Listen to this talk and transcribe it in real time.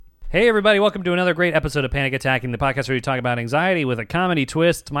Hey everybody, welcome to another great episode of Panic Attacking, the podcast where we talk about anxiety with a comedy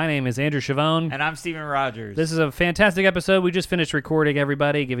twist. My name is Andrew Chavone. And I'm Steven Rogers. This is a fantastic episode. We just finished recording,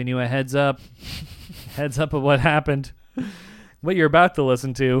 everybody, giving you a heads up. Heads up of what happened. What you're about to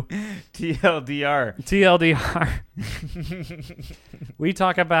listen to. TLDR. We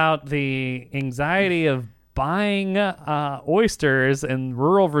talk about the anxiety of buying oysters in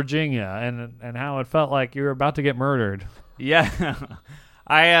rural Virginia and how it felt like you were about to get murdered. Yeah.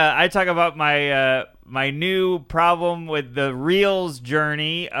 I talk about my new problem with the Reels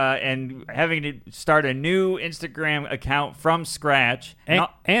journey and having to start a new Instagram account from scratch. And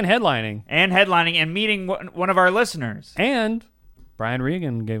headlining. And headlining and meeting one of our listeners. And Brian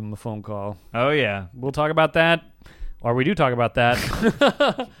Regan gave him a phone call. Oh, yeah. We'll talk about that. Or we do talk about that.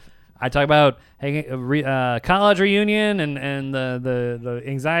 I talk about college reunion and the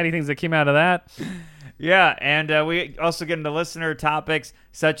anxiety things that came out of that. Yeah, and we also get into listener topics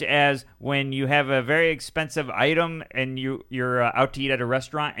such as when you have a very expensive item and you're out to eat at a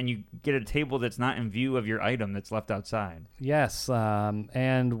restaurant and you get a table that's not in view of your item that's left outside. Yes,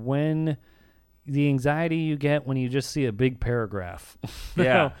 and when the anxiety you get when you just see a big paragraph.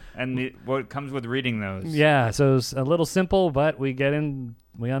 Yeah, and what comes with reading those. Yeah, so it's a little simple, but we get in,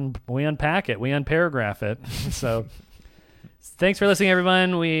 we unpack it, we unparagraph it. So... Thanks for listening,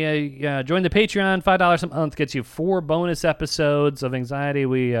 everyone. We join the Patreon. $5 a month gets you 4 bonus episodes of anxiety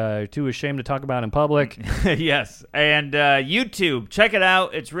we are too ashamed to talk about in public. Yes. And YouTube. Check it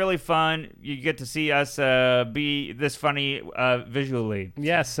out. It's really fun. You get to see us be this funny visually.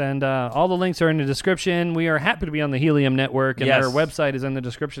 Yes, and all the links are in the description. We are happy to be on the Helium Network, and yes. Their website is in the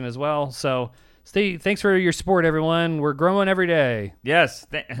description as well. So... Thanks for your support, everyone. We're growing every day. Yes,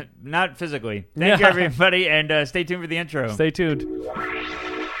 not physically. Thank you, everybody, and stay tuned for the intro. Stay tuned. My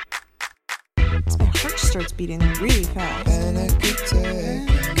heart starts beating really fast. I'm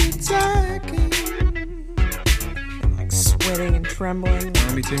like sweating and trembling.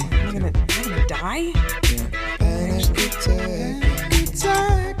 Me too. Am I gonna die?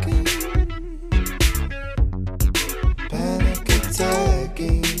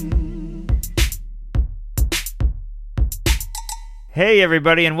 Hey,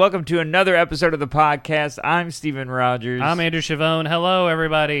 everybody, and welcome to another episode of the podcast. I'm Steven Rogers. I'm Andrew Chavone. Hello,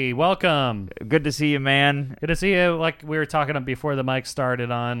 everybody. Welcome. Good to see you, man. Good to see you. Like we were talking before the mic started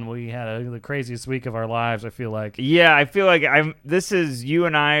on, we had the craziest week of our lives, I feel like. Yeah, I feel like this is you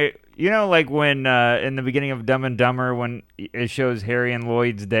and I. You know, like when in the beginning of Dumb and Dumber, when it shows Harry and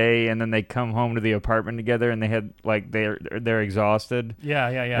Lloyd's day, and then they come home to the apartment together, and they had like they're exhausted. Yeah.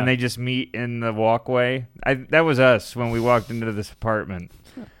 And they just meet in the walkway. That was us when we walked into this apartment.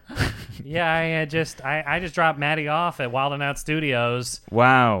 Yeah, I just dropped Maddie off at Wild 'N Out Studios.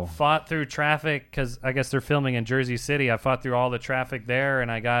 Wow. Fought through traffic because I guess they're filming in Jersey City. I fought through all the traffic there,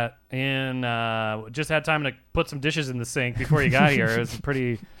 and I got in. Just had time to put some dishes in the sink before you got here. It was a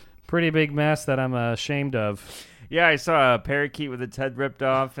pretty big mess that I'm ashamed of. Yeah, I saw a parakeet with its head ripped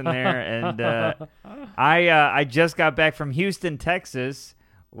off in there, and I just got back from Houston, Texas,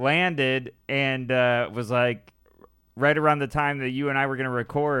 landed, and was like right around the time that you and I were going to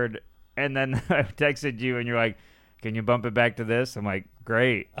record, and then I texted you, and you're like, "Can you bump it back to this?" I'm like,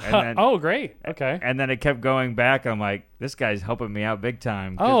 "Great." And then, oh, great. Okay. And then it kept going back. I'm like, "This guy's helping me out big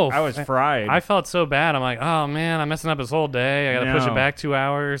time." Oh, I was fried. I felt so bad. I'm like, "Oh man, I'm messing up his whole day. I got to push it back 2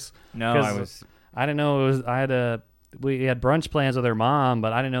 hours." No, I didn't know it was. We had brunch plans with her mom,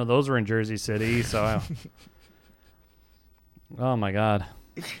 but I didn't know those were in Jersey City. So, oh my God.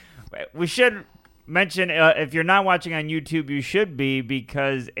 We should mention if you're not watching on YouTube, you should be,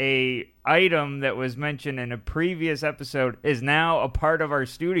 because a item that was mentioned in a previous episode is now a part of our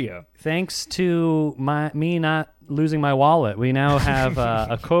studio. Thanks to me not losing my wallet, we now have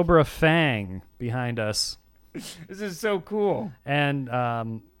a Cobra Fang behind us. This is so cool. And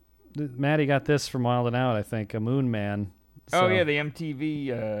Maddie got this from Wild 'N Out, I think, a Moon Man. So, oh yeah, the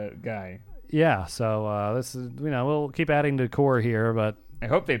MTV guy. Yeah, so this is, we'll keep adding to core here, but I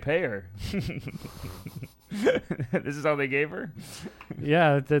hope they pay her. This is all they gave her?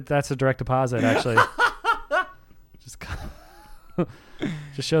 Yeah, that's a direct deposit, actually.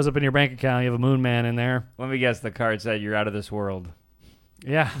 Just shows up in your bank account. You have a Moon Man in there. Let me guess, the card said you're out of this world.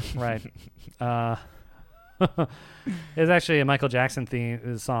 Yeah, right. It's actually a Michael Jackson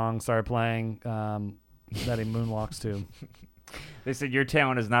theme song started playing that he moonwalks to. They said your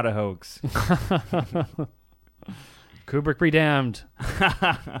talent is not a hoax. Kubrick be damned.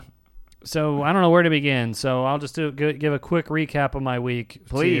 So I don't know where to begin. So I'll just give a quick recap of my week.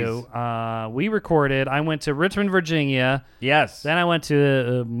 Please. To you. We recorded. I went to Richmond, Virginia. Yes. Then I went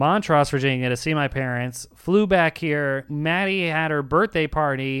to Montrose, Virginia to see my parents. Flew back here. Maddie had her birthday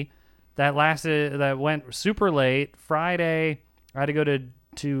party that went super late. Friday, I had to go to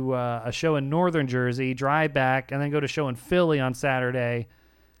a show in Northern Jersey, drive back, and then go to a show in Philly on Saturday.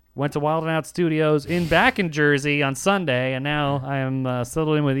 Went to Wild 'N Out Studios back in Jersey on Sunday, and now I am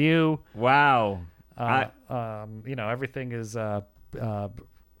settled in with you. Wow. Everything is now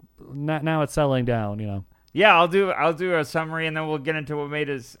it's settling down. Yeah, I'll do a summary, and then we'll get into what made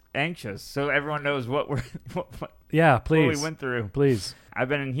us anxious, so everyone knows what we're Yeah, what please. we went through. Please. I've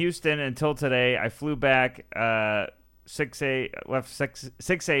been in Houston until today. I flew back 6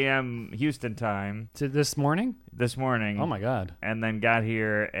 a.m. Houston time To this morning? this morning. Oh my God. And then got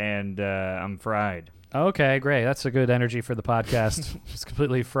here, and I'm fried. Okay, great. That's a good energy for the podcast. Just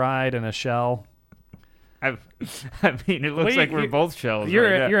completely fried in a shell. I mean, it looks like we're both shells. Your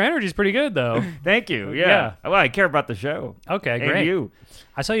right now. your energy's pretty good though. Thank you. Yeah. Yeah. Well, I care about the show. Okay, And great. you.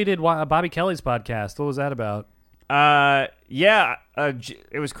 I saw you did Bobby Kelly's podcast. What was that about?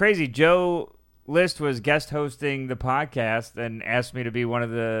 It was crazy. Joe List was guest hosting the podcast and asked me to be one of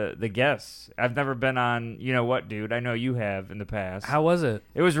the guests. I've never been on, you know what, dude. I know you have in the past. How was it?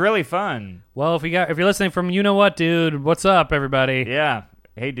 It was really fun. Well, if you're listening from You Know What, dude, what's up, everybody? Yeah.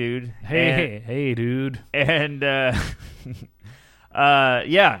 Hey, dude. Hey, dude. And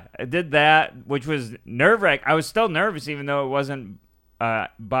I did that, which was nerve-wracking. I was still nervous, even though it wasn't.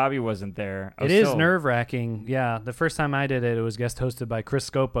 Bobby wasn't there. It is nerve-wracking. Yeah, the first time I did it, it was guest hosted by Chris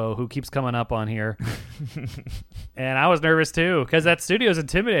Scopo, who keeps coming up on here. And I was nervous too, because that studio is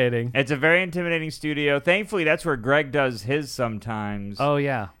intimidating. It's a very intimidating studio. Thankfully, that's where Greg does his sometimes. Oh,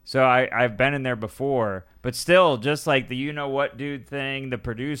 yeah. So I've been in there before. But still, just like the you know what dude thing, the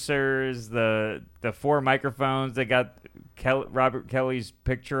producers, the 4 microphones that got Robert Kelly's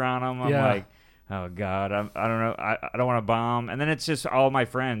picture on them, I'm like, oh, God, I don't know. I don't want to bomb. And then it's just all my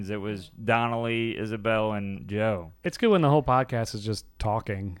friends. It was Donnelly, Isabel, and Joe. It's good when the whole podcast is just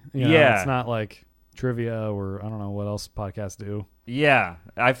talking. Yeah. It's not like trivia or I don't know what else podcasts do. Yeah,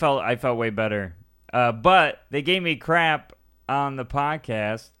 I felt way better. But they gave me crap on the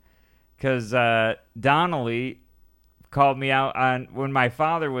podcast because Donnelly called me out on when my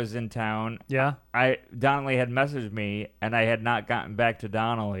father was in town. Yeah? Donnelly had messaged me, and I had not gotten back to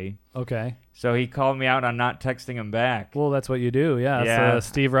Donnelly. Okay. So he called me out on not texting him back. Well, that's what you do. Yeah. Yeah. It's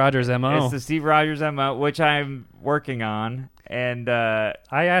the Steve Rogers MO. It's the Steve Rogers MO, which I'm working on. And I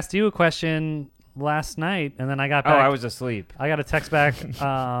asked you a question last night, and then I got back. I was asleep. I got a text back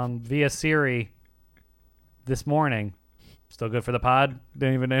via Siri this morning. Still good for the pod?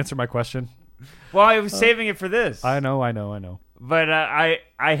 Didn't even answer my question. Well, I was saving it for this. I know. But I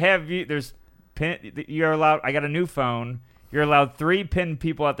have you. There's pin. You're allowed. I got a new phone. You're allowed 3 pin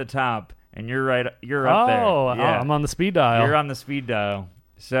people at the top, and you're up there. Oh, Yeah. I'm on the speed dial. You're on the speed dial.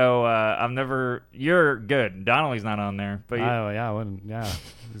 So I'm never. You're good. Donnelly's not on there, but I wouldn't. Yeah,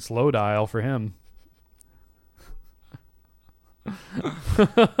 slow dial for him.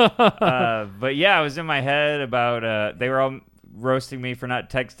 but yeah, I was in my head about. They were all roasting me for not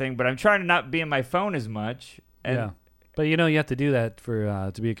texting, but I'm trying to not be in my phone as much. And Yeah, but you have to do that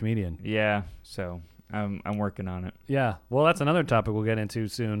for to be a comedian. Yeah, so I'm working on it. Yeah, well, that's another topic we'll get into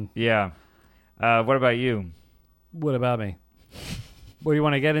soon. Yeah. What about you? What about me? What do you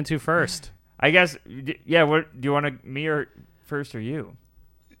want to get into first? I guess, yeah. What do you want me or first or you?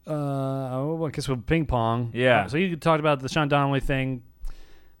 I guess we'll ping pong. Yeah. So you talked about the Sean Donnelly thing.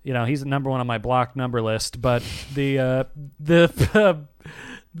 He's number 1 on my block number list. But I'll do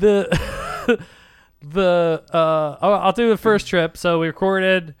the first trip. So we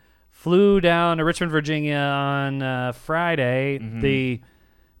recorded, flew down to Richmond, Virginia on Friday. Mm-hmm.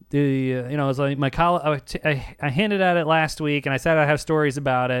 It was like my college. I hinted at it last week, and I said I have stories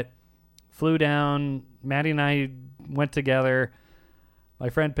about it. Flew down. Maddie and I went together. My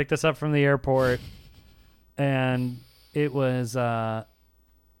friend picked us up from the airport, and it was. I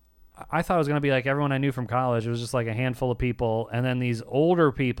thought it was going to be like everyone I knew from college. It was just like a handful of people, and then these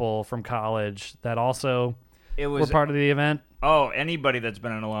older people from college that also were part of the event. Oh, anybody that's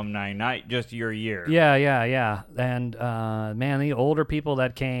been an alumni, not just your year. Yeah. And, man, the older people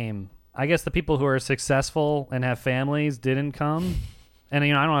that came, I guess the people who are successful and have families didn't come. And,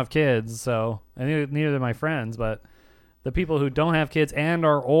 I don't have kids, so and neither do my friends. But the people who don't have kids and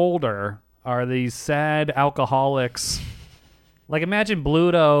are older are these sad alcoholics. Like, imagine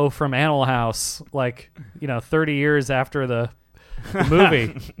Bluto from Animal House, 30 years after the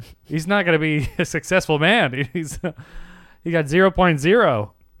movie. He's not going to be a successful man. He got 0.0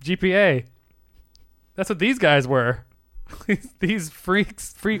 GPA. That's what these guys were. These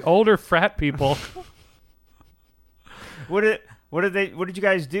older frat people. What did you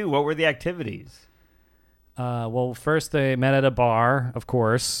guys do? What were the activities? Well, first they met at a bar, of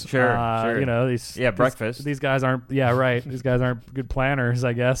course. Sure, sure. You know, breakfast. These guys aren't. Yeah, right. These guys aren't good planners,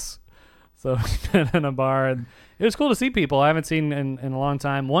 I guess. So in a bar, and it was cool to see people I haven't seen in a long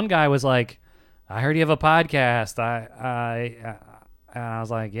time. One guy was like, "I heard you have a podcast." And I was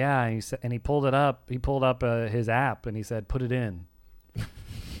like, "Yeah." And he pulled it up. He pulled up his app, and he said, "Put it in." I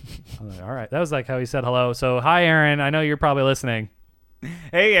was like, "All right." That was like how he said hello. So, hi, Aaron. I know you're probably listening.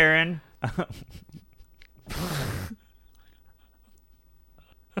 Hey, Aaron.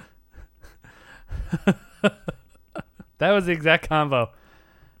 That was the exact convo.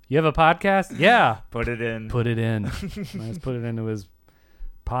 You have a podcast? Yeah. Put it in. Put it in. I just put it into his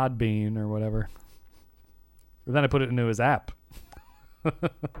Podbean or whatever. And then I put it into his app.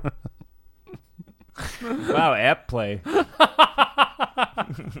 Wow, app play.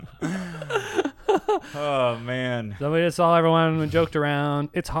 Oh man. So we just saw everyone and joked around.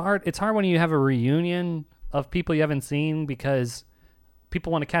 It's hard when you have a reunion of people you haven't seen because people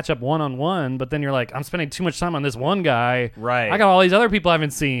want to catch up one-on-one, but then you're like, I'm spending too much time on this one guy. Right. I got all these other people I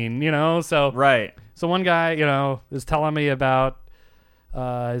haven't seen, so Right. So one guy, is telling me about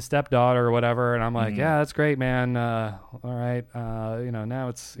his stepdaughter or whatever, and I'm like, yeah, that's great, man. All right. Now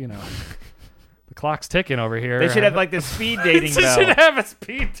it's, the clock's ticking over here. They should have like the speed dating They bell. should have a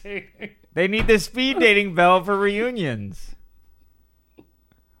speed dating. They need the speed dating bell for reunions.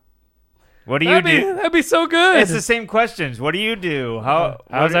 What do you do? That'd be so good. It's the same questions. What do you do?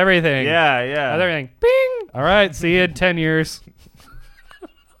 How's everything? Yeah. How's everything? Bing. All right. See you in 10 years.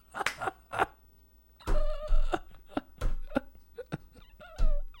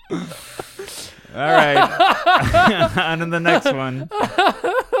 All right. On to the next one.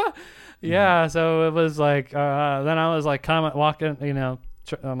 Yeah. So it was like, then I was like, walking,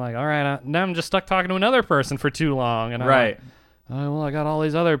 I'm like, all right. Now I'm just stuck talking to another person for too long. And Right. Well, I got all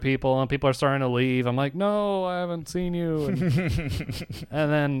these other people, and people are starting to leave. I'm like, no, I haven't seen you.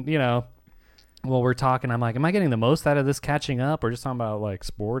 And then, we're talking. I'm like, am I getting the most out of this catching up? Or just talking about, like,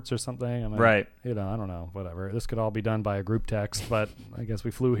 sports or something? I'm like, Right. I don't know. Whatever. This could all be done by a group text, but I guess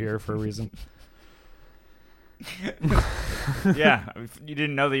we flew here for a reason. Yeah. You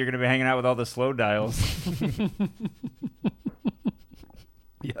didn't know that you're going to be hanging out with all the slow dials.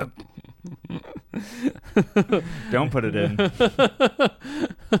 Yep. Don't put it in.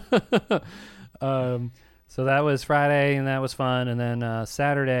 So that was Friday, and that was fun. And then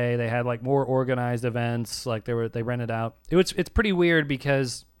Saturday they had like more organized events. Like they rented out. It's pretty weird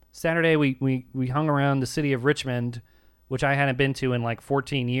because Saturday we hung around the city of Richmond, which I hadn't been to in like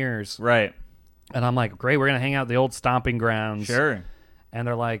 14 years. Right. And I'm like, great, we're gonna hang out at the old stomping grounds. Sure. And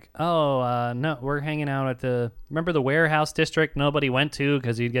they're like, no, we're hanging out at remember the warehouse district nobody went to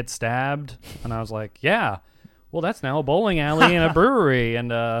because you'd get stabbed? And I was like, yeah, well, that's now a bowling alley and a brewery.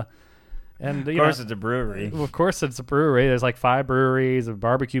 And of course it's a brewery. Of course it's a brewery. There's like 5 breweries, a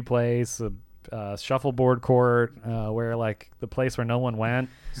barbecue place, a shuffleboard court, where like the place where no one went.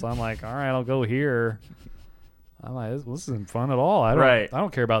 So I'm like, all right, I'll go here. I'm like, this isn't fun at all. I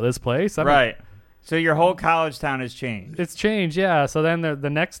don't care about this place. Right. So your whole college town has changed. It's changed, yeah. So then the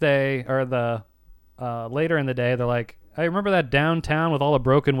next day, or the later in the day, they're like, I remember that downtown with all the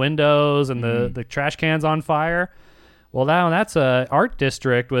broken windows and the trash cans on fire. Well, now that's a art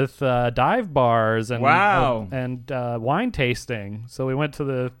district with dive bars and wow, and wine tasting. So we went to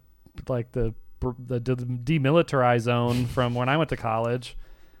the demilitarized zone from when I went to college.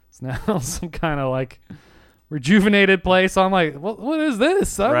 It's now some kind of like rejuvenated place. So I'm like, what is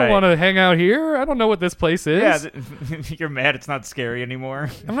this? I don't want to hang out here. I don't know what this place is. Yeah, you're mad it's not scary anymore.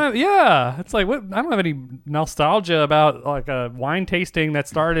 I'm not. Yeah, it's like what? I don't have any nostalgia about like a wine tasting that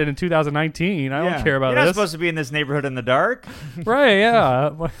started in 2019. I don't care about You're not this. supposed to be in this neighborhood in the dark. Right?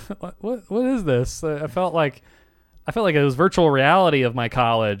 Yeah. What is this? I felt like it was virtual reality of my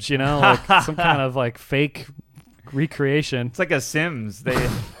college. Like some kind of like fake recreation. It's like a Sims.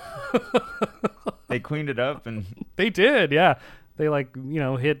 They cleaned it up and they did, yeah. They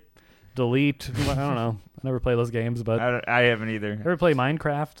hit delete. I don't know. I never play those games, but I haven't either. Ever play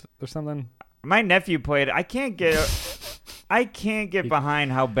Minecraft or something? My nephew played. I can't get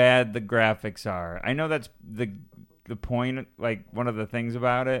behind how bad the graphics are. I know that's the point, like one of the things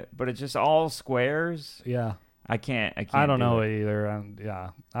about it, but it's just all squares. Yeah. I can't. I don't know it either. Yeah.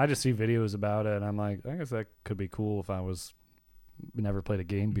 I just see videos about it, and I'm like, I guess that could be cool if I never played a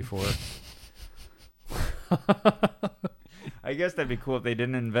game before. I guess that'd be cool if they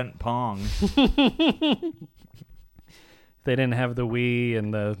didn't invent Pong. They didn't have the Wii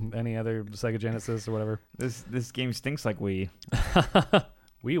and any other Sega Genesis or whatever. This game stinks like Wii.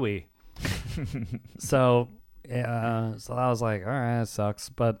 Wii. So I was like, all right, that sucks.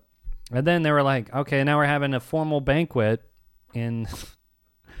 But And then they were like, okay, now we're having a formal banquet in.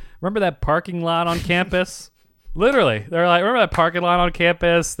 Remember that parking lot on campus? Literally, they're like, remember that parking lot on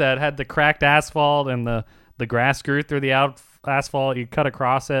campus that had the cracked asphalt and the grass grew through the asphalt? You cut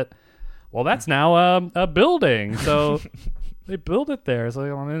across it. Well, that's now a building. So they built it there. So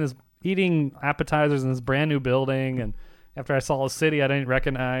I'm in this eating appetizers in this brand new building, and after I saw a city I didn't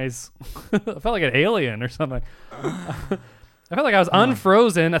recognize, I felt like an alien or something. I felt like I was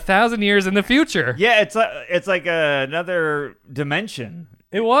unfrozen 1,000 years in the future. Yeah, it's like another dimension.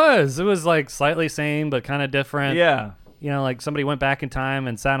 It was like slightly same, but kind of different. Yeah. You know, like somebody went back in time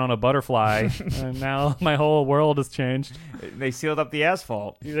and sat on a butterfly, and now my whole world has changed. They sealed up the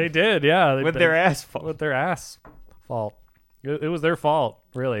asphalt. They did, yeah. With their asphalt. With their asphalt. It was their fault,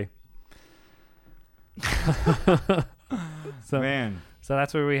 really. Man. So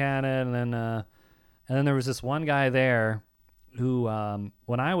that's where we had it, and then there was this one guy there who,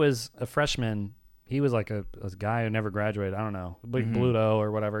 when I was a freshman, he was like a guy who never graduated. I don't know, big Bluto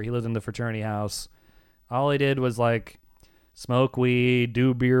or whatever. He lived in the fraternity house. All he did was like smoke weed,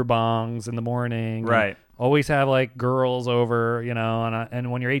 do beer bongs in the morning. Right. Always have like girls over, you know,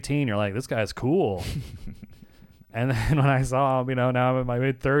 and when you're 18, you're like, this guy's cool. And then when I saw him, you know, now I'm in my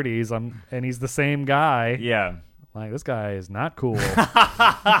mid 30s, and he's the same guy. Yeah. Like, this guy is not cool.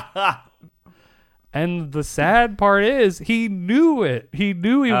 And the sad part is he knew it. He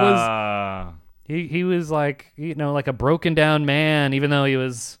knew he was he was like, you know, like a broken down man, even though he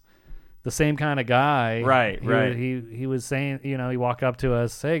was the same kind of guy. Right. He was saying, you know, he walked up to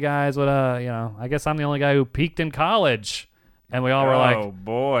us, hey guys, what you know, I guess I'm the only guy who peaked in college. And we all were like, oh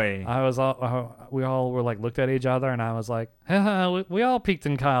boy. We all were like, looked at each other, and I was like, we all peaked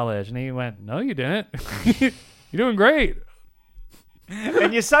in college. And he went, no, you didn't. You're doing great.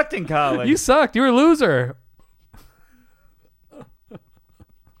 And you sucked in college. You sucked. You were a loser.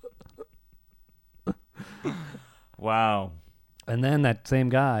 Wow. And then that same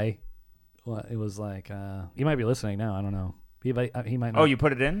guy, well, it was like, he might be listening now. I don't know. He might not. Oh, you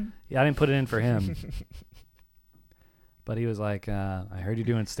put it in? Yeah, I didn't put it in for him. But he was like, I heard you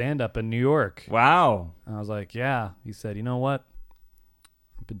doing stand-up in New York. Wow. And I was like, yeah. He said, you know what?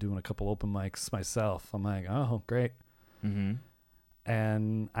 I've been doing a couple open mics myself. I'm like, oh, great. Mm-hmm.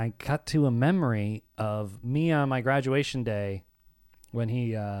 And I cut to a memory of me on my graduation day when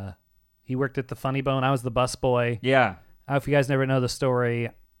he worked at the Funny Bone. I was the busboy. Yeah. If you guys never know the story,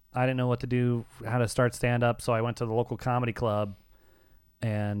 I didn't know what to do, how to start stand-up, so I went to the local comedy club,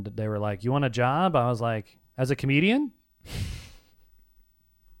 and they were like, you want a job? I was like, as a comedian?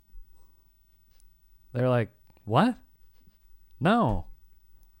 They're like, what? No.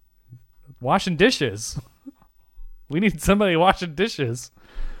 Washing dishes. We need somebody washing dishes.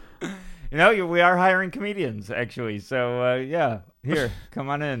 You know, we are hiring comedians, actually. So, yeah, here, come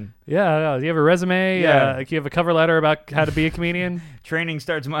on in. Yeah. Do you have a resume? Yeah. Do you have a cover letter about how to be a comedian? Training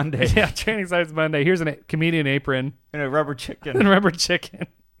starts Monday. Yeah, training starts Monday. Here's a comedian apron. And a rubber chicken. And rubber chicken.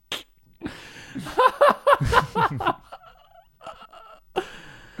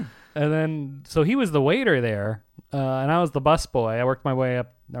 And then, so he was the waiter there, and I was the busboy. I worked my way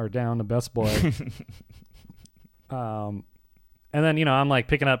up or down to busboy. And then, you know, I'm like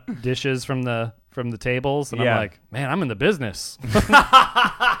picking up dishes from the tables, and I'm like, man, I'm in the business.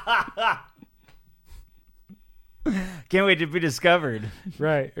 Can't wait to be discovered.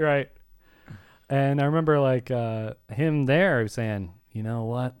 Right. And I remember like him there saying, you know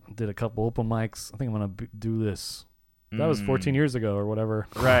what? Did a couple open mics. I think I'm gonna do this. That was 14 years ago or whatever.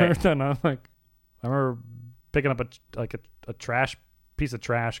 Right. And I'm like, I remember picking up a trash piece of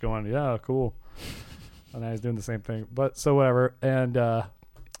trash, going, yeah, cool. And I was doing the same thing, but so whatever. And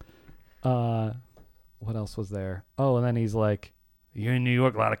what else was there? Oh, and then he's like, "You're in New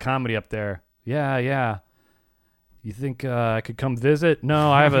York, a lot of comedy up there." Yeah. You think I could come visit?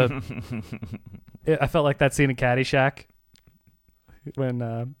 No, I have a. I felt like that scene in Caddyshack when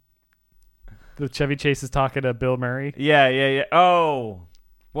the Chevy Chase is talking to Bill Murray. Yeah. Oh,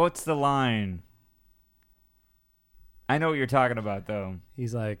 what's the line? I know what you're talking about, though.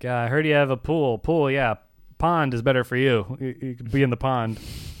 He's like, I heard you have a pool. Pool, yeah. Pond is better for you. You could be in the pond.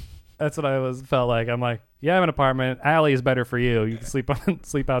 That's what I felt like. I'm like, yeah, I have an apartment. Alley is better for you. You can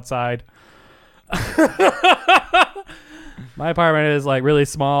sleep outside. My apartment is like really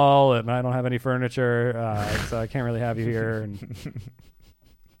small, and I don't have any furniture, so I can't really have you here.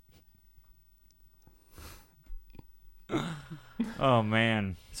 Oh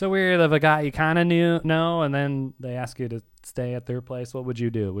man. So weird of a guy you kind of know, and then they ask you to stay at their place. What would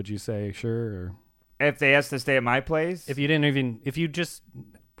you do? Would you say sure? Or if they asked to stay at my place, if you just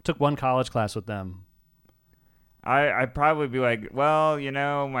took one college class with them, I'd probably be like, well, you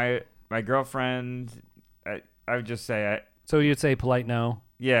know, my girlfriend, I would just say, So you'd say polite no?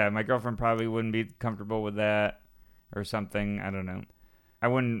 yeah, my girlfriend probably wouldn't be comfortable with that or something. I don't know. I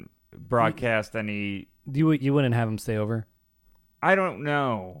wouldn't broadcast any. You wouldn't have him stay over? I don't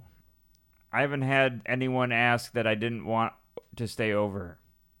know. I haven't had anyone ask that I didn't want to stay over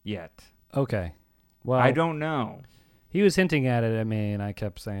yet. Okay. Well, I don't know. He was hinting at it at me, and I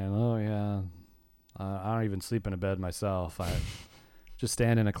kept saying, "Oh yeah, I don't even sleep in a bed myself. I just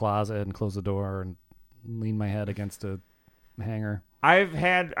stand in a closet and close the door and lean my head against a hanger." I've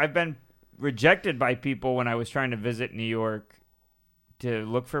been rejected by people when I was trying to visit New York to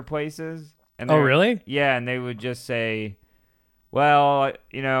look for places. And Oh, really? Yeah, and they would just say, "Well,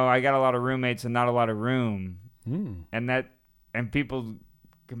 I got a lot of roommates and not a lot of room," and people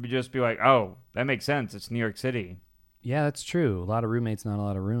can just be like, "Oh, that makes sense. It's New York City." Yeah, that's true. A lot of roommates, not a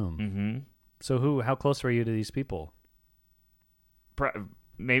lot of room. Mm-hmm. So how close were you to these people?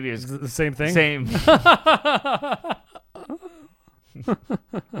 Maybe it's The same thing? same.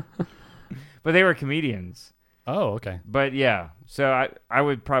 But they were comedians. Oh, okay. But yeah, so I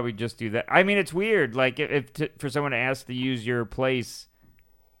would probably just do that. I mean, it's weird, like for someone to ask to use your place,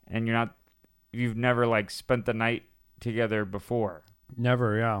 and you've never like spent the night together before.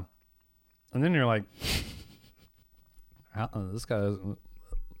 Never, yeah. And then you're like, this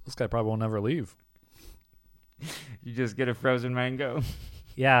guy probably will never leave. You just get a frozen mango.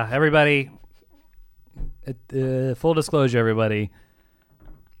 Yeah, everybody. Full disclosure, everybody.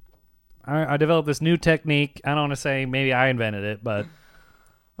 I developed this new technique. I don't want to say maybe I invented it, but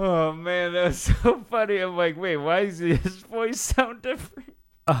Oh man, that was so funny. I'm like, wait, why does his voice sound different?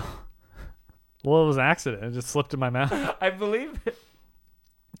 well, it was an accident. It just slipped in my mouth. I believe it.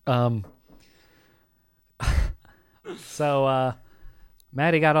 So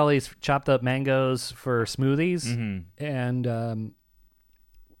Maddie got all these chopped up mangoes for smoothies, and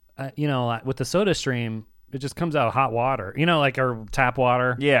with the Soda Stream, it just comes out of hot water, like our tap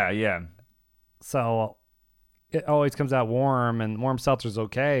water. Yeah. So it always comes out warm, and warm seltzer's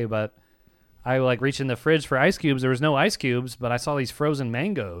okay, but I reached in the fridge for ice cubes. There was no ice cubes, but I saw these frozen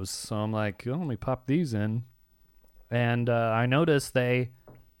mangoes, so I'm like, let me pop these in. And I noticed they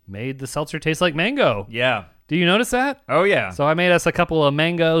made the seltzer taste like mango. Yeah. Do you notice that? Oh yeah. So I made us a couple of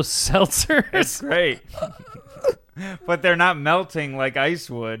mango seltzers. It's great. But they're not melting like ice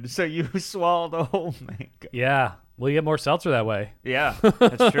would, so you swallow the whole mango. Yeah. Well, you get more seltzer that way. Yeah,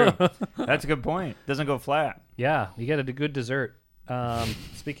 that's true. That's a good point. Doesn't go flat. Yeah, you get a good dessert.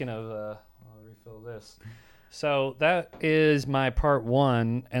 Speaking of, I'll refill this. So that is my part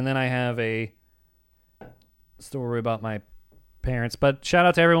one, and then I have a story about my parents. But shout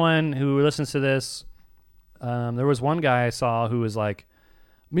out to everyone who listens to this. There was one guy I saw who was like,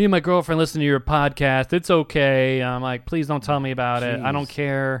 "Me and my girlfriend listen to your podcast. It's okay." I'm like, "Please don't tell me about it. I don't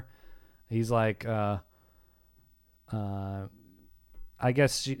care." He's like, I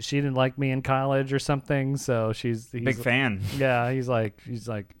guess she didn't like me in college or something, so he's Big fan. Yeah, he's like,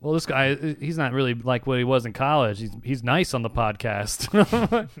 well, this guy, he's not really like what he was in college. He's nice on the podcast.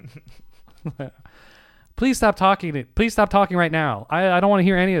 Please stop talking. Please stop talking right now. I don't want to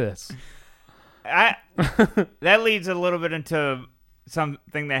hear any of this. That leads a little bit into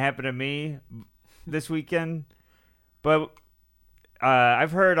something that happened to me this weekend, but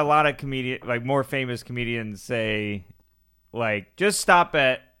I've heard a lot of more famous comedians say, like, just stop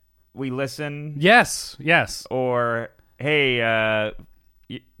at "we listen." Yes. Or, hey,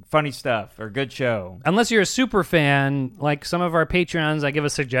 funny stuff or good show. Unless you're a super fan, like some of our Patreons, I give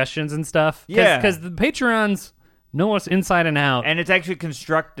us suggestions and stuff. Yeah. Because the Patreons know us inside and out. And it's actually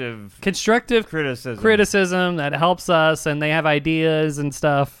constructive criticism that helps us, and they have ideas and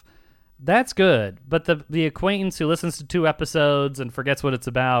stuff. That's good. But the acquaintance who listens to 2 episodes and forgets what it's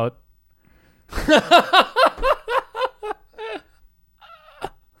about.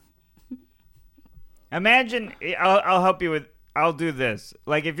 Imagine, I'll help you with, I'll do this.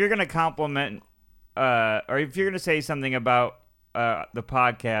 Like, if you're going to compliment, or if you're going to say something about the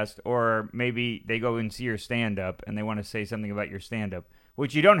podcast, or maybe they go and see your stand-up and they want to say something about your stand-up,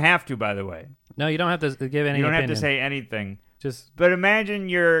 which you don't have to, by the way. No, you don't have to give any You don't opinion. have to say anything. But imagine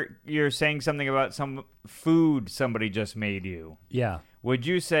you're saying something about some food somebody just made you. Yeah. Would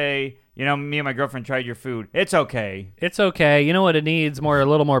you say, me and my girlfriend tried your food. It's okay. It's okay. You know what it needs? A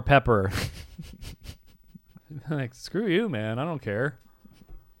little more pepper. Like, screw you, man. I don't care.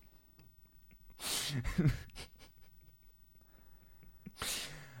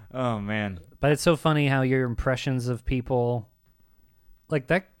 Oh, man. But it's so funny how your impressions of people, like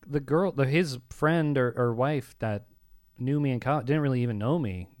his friend or wife that knew me in college didn't really even know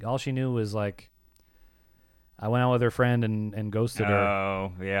me. All she knew was like, I went out with her friend and ghosted her.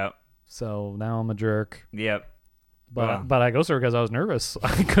 Oh, yeah. So now I'm a jerk. Yep. But Wow. but I ghosted her because I was nervous.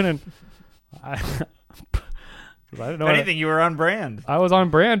 I couldn't. I didn't know. If anything, you were on brand. I was on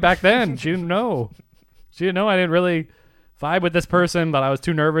brand back then. She didn't know. She didn't know I didn't really vibe with this person, but I was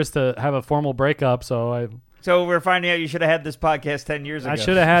too nervous to have a formal breakup. So So we're finding out you should have had this podcast 10 years ago. I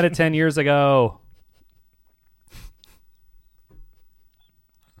should have had it 10 years ago.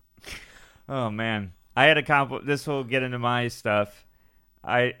 Oh, man. I had a this will get into my stuff.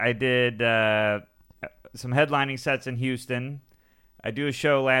 I did some headlining sets in Houston. I do a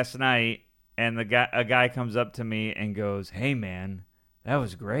show last night, and a guy comes up to me and goes, "Hey, man, that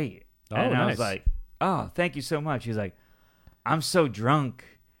was great." Oh, and I nice. was like, "Oh, thank you so much." He's like, "I'm so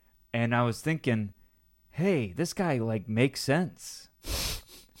drunk," and I was thinking, "Hey, this guy like makes sense."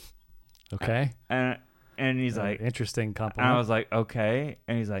 Okay. And he's like, interesting and compliment. I was like, "Okay,"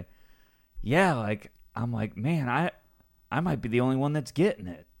 and he's like, "Yeah, like." I'm like, "Man, I might be the only one that's getting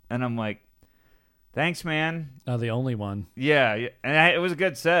it." And I'm like, "Thanks, man." Oh, the only one. Yeah, and it was a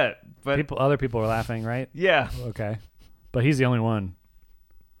good set, but Other people were laughing, right? yeah, Okay. But he's the only one.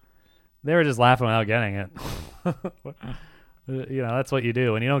 They were just laughing without getting it. That's what you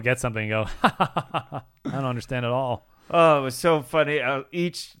do. When you don't get something, you go, I don't understand at all. oh, it was so funny.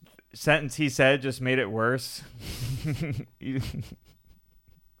 Each sentence he said just made it worse.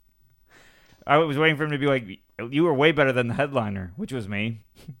 I was waiting for him to be like, "You were way better than the headliner," which was me.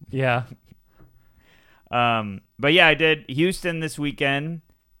 Yeah. But yeah, I did Houston this weekend,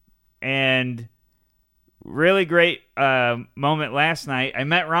 and really great moment last night. I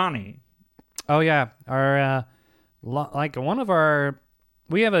met Ronnie. Oh, yeah. Our,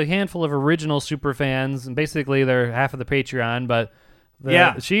 we have a handful of original super fans, and basically they're half of the Patreon, but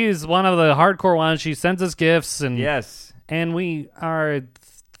Yeah. she's one of the hardcore ones. She sends us gifts, and Yes. and we are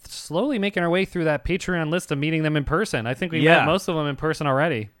slowly making our way through that Patreon list of meeting them in person. I think we Yeah. met most of them in person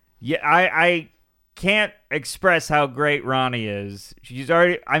already. Yeah, I can't express how great Ronnie is. She's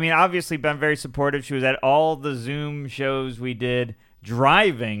obviously been very supportive. She was at all the Zoom shows we did,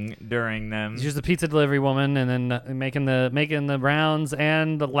 driving during them. She's the pizza delivery woman, and then making the rounds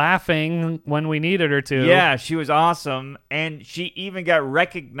and laughing when we needed her to. Yeah, she was awesome. And she even got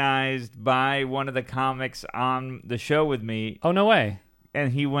recognized by one of the comics on the show with me. Oh, no way.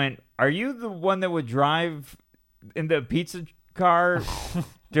 And he went, "Are you the one that would drive in the pizza car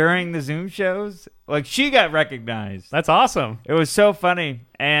during the Zoom shows?" Like, she got recognized. That's awesome. It was so funny.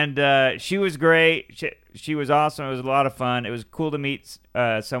 And she was great. She was awesome. It was a lot of fun. It was cool to meet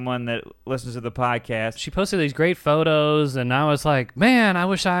someone that listens to the podcast. She posted these great photos, and I was like, man, I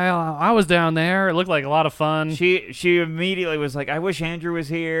wish I was down there. It looked like a lot of fun. She immediately was like, "I wish Andrew was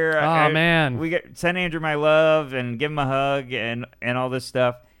here." Man. Send Andrew my love and give him a hug and all this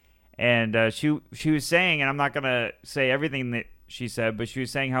stuff. And she was saying, and I'm not gonna say everything that she said, but she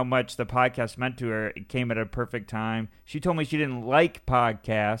was saying how much the podcast meant to her. It came at a perfect time. She told me she didn't like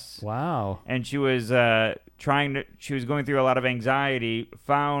podcasts. Wow. And she was she was going through a lot of anxiety,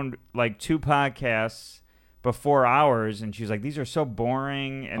 found like 2 podcasts before ours, and she's like, "These are so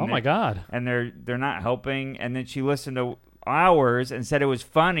boring." And Oh, my God. And they're not helping. And then she listened to ours and said it was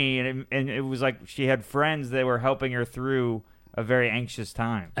funny, and it was like she had friends that were helping her through a very anxious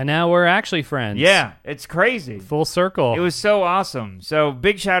time. And now we're actually friends. Yeah, it's crazy. Full circle. It was so awesome. So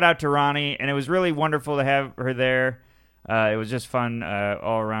big shout out to Ronnie, and it was really wonderful to have her there. It was just fun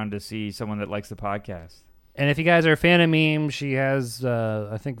all around to see someone that likes the podcast. And if you guys are a fan of memes, she has,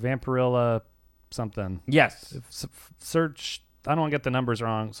 I think, Vampirilla something. Yes. Search, I don't want to get the numbers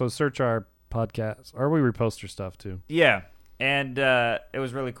wrong, so search our podcast, or we repost her stuff too. Yeah, and it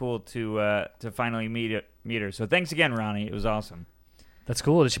was really cool to finally meet her. So thanks again, Ronnie. It was awesome. That's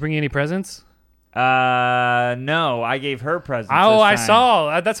cool. Did she bring you any presents? No, I gave her presents. Oh, this I time.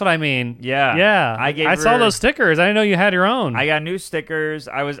 saw. That's what I mean. Yeah. Yeah. I saw her- those stickers. I didn't know you had your own. I got new stickers.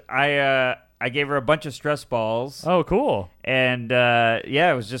 I gave her a bunch of stress balls. Oh, cool. And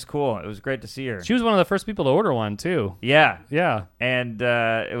it was just cool. It was great to see her. She was one of the first people to order one too. Yeah. Yeah. And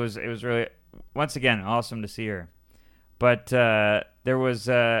it was really, once again, awesome to see her. But there was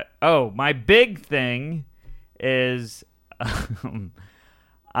my big thing is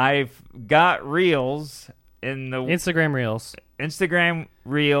I've got reels in the Instagram Reels. Instagram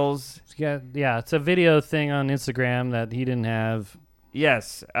Reels. Yeah, it's a video thing on Instagram that he didn't have.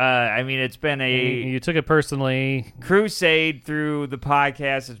 Yes, I mean, it's been You took it personally. crusade through the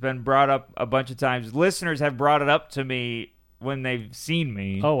podcast. It's been brought up a bunch of times. Listeners have brought it up to me when they've seen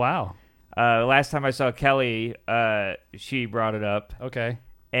me. Oh, wow. Last time I saw Kelly, she brought it up. Okay.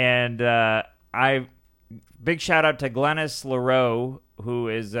 And big shout out to Glennis LaRoe, who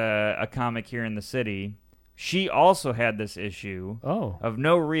is a comic here in the city. she also had this issue Oh, of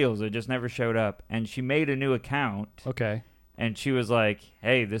no reels. It just never showed up. And she made a new account, okay. and she was like,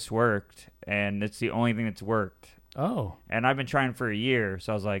 hey, this worked, and it's the only thing that's worked. Oh, And I've been trying for a year,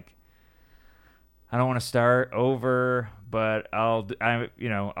 so I was like, I don't want to start over, but I'll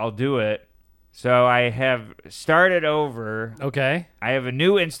do it. So I have started over. okay. I have a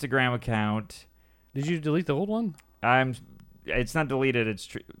new Instagram account. Did you delete the old one? It's not deleted. It's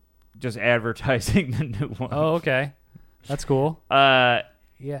just advertising the new one. Oh, okay. That's cool.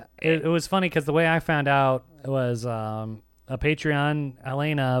 Yeah, it was funny because the way I found out was a Patreon.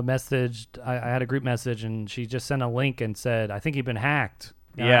 Elena messaged. I had a group message, and she just sent a link and said, "I think you've been hacked."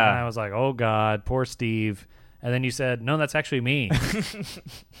 And Yeah. and I was like, "Oh God, poor Steve." And then you said, "No, that's actually me."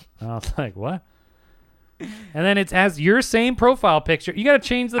 And I was like, "What?" And then it has your same profile picture. You got to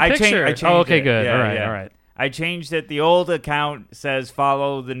change the I picture. changed Oh, okay, it. good. Yeah, all right, yeah. all right. I changed it. The old account says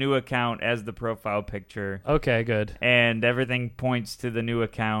follow the new account as the profile picture, Okay, good. and everything points to the new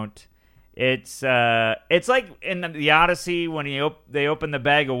account. It's like in the Odyssey when they open the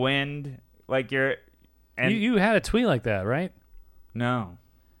bag of wind, like you're. And You had a tweet like that, right? no.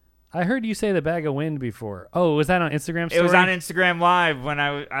 I heard you say the bag of wind before. Oh, was that on Instagram story? It was on Instagram Live when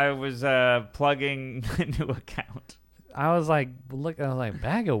I was plugging the new account. I was like,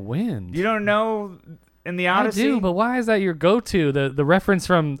 bag of wind. You don't know in the I Odyssey? do, but why is that your go-to? The reference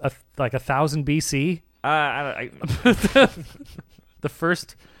from 1000 BC, the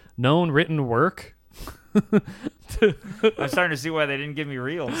first known written work. I'm starting to see why they didn't give me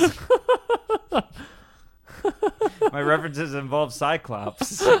reels. My references involve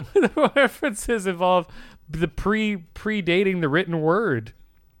Cyclops. The references involve the predating the written word.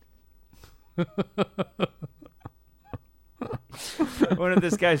 One of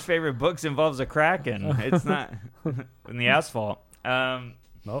this guy's favorite books involves a kraken. It's not in the asphalt.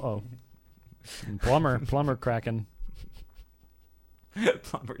 Uh-oh. Plumber cracking.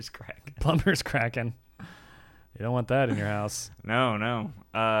 Plumber's kraken. Plumber's cracking. You don't want that in your house. No.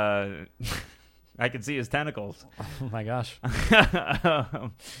 I can see his tentacles. Oh my gosh.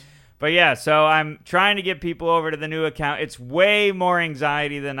 But yeah, so I'm trying to get people over to the new account. It's way more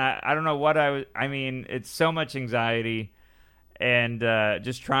anxiety than I don't know what I mean, it's so much anxiety, and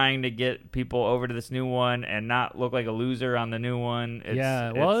just trying to get people over to this new one and not look like a loser on the new one. It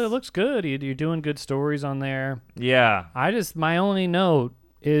looks good. You're doing good stories on there. Yeah. My only note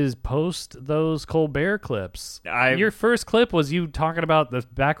is post those Colbert clips. Your first clip was you talking about the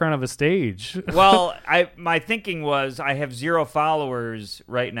background of a stage. Well, my thinking was I have 0 followers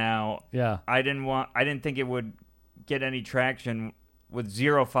right now. Yeah. I didn't think it would get any traction with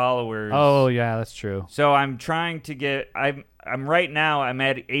 0 followers. Oh yeah, that's true. So I'm trying to get. I'm right now. I'm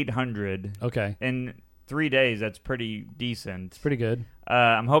at 800. Okay. In 3 days, that's pretty decent. Pretty good.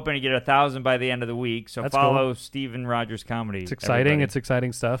 I'm hoping to get 1,000 by the end of the week. So That's follow cool. Steven Rogers Comedy. It's exciting. Everybody. It's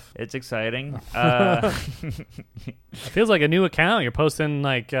exciting stuff. It's exciting. It feels like a new account. You're posting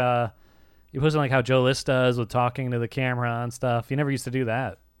like how Joe List does with talking to the camera and stuff. You never used to do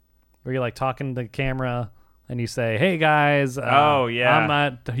that. Where you're like talking to the camera and you say, "Hey guys, Oh, yeah. I'm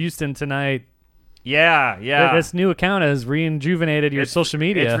at Houston tonight." Yeah. This new account has rejuvenated your social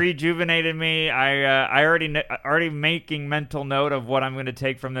media. It's rejuvenated me. I already making mental note of what I'm going to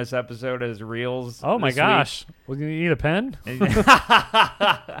take from this episode as reels. Oh my this gosh! Well, you need a pen? week.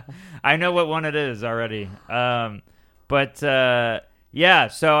 I know what one it is already. Yeah.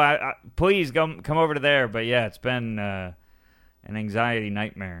 So I please come over to there. But yeah, it's been an anxiety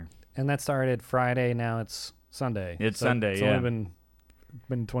nightmare. And that started Friday. Now it's Sunday. It's Sunday. It's yeah. only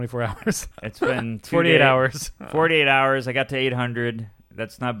been 24 hours. It's been 48 days. hours. 48 hours. I got to 800.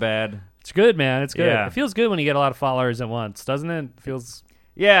 That's not bad. It's good, man. It's good. Yeah. It feels good when you get a lot of followers at once, doesn't it? It feels.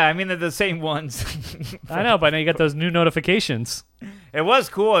 Yeah, I mean they're the same ones. I know, but now you get those new notifications. It was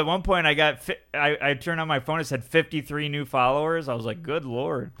cool. At one point, I turned on my phone. It said 53 new followers. I was like, "Good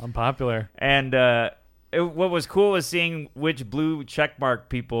lord!" I'm popular. And what was cool was seeing which blue checkmark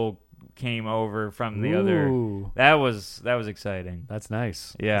people came over from the other. Ooh. That was exciting. That's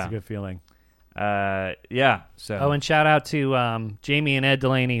nice. Yeah. That's a good feeling. Yeah. So. Oh, and shout out to Jamie and Ed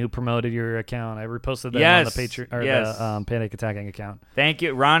Delaney who promoted your account. I reposted them Yes, on the Patreon or yes. the Panic Attacking account. Thank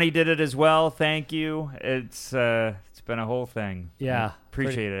you. Ronnie did it as well. Thank you. It's been a whole thing. Yeah.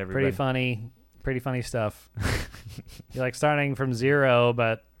 Appreciate it, everybody. Pretty funny stuff. You're like starting from zero,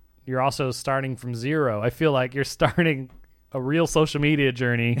 but you're also starting from zero. I feel like you're starting a real social media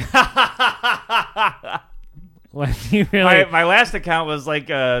journey. When you really, My last account was like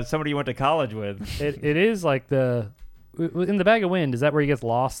somebody you went to college with. it is like in the Bag of Wind. Is that where he gets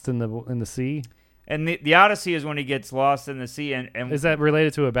lost in the sea? And the Odyssey is when he gets lost in the sea. And Is that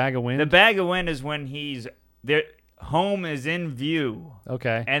related to a Bag of Wind? the Bag of Wind is when he's their home is in view,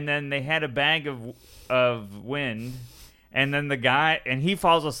 Okay. and then they had a bag of wind, and then the guy and he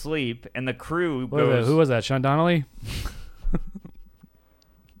falls asleep, and the crew goes. Who was that? Sean Donnelly?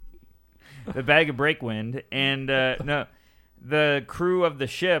 The bag of break wind, and no, the crew of the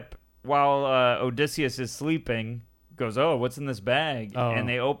ship, while Odysseus is sleeping, goes, "Oh, what's in this bag?" Oh. And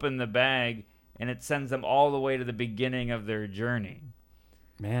they open the bag, and it sends them all the way to the beginning of their journey.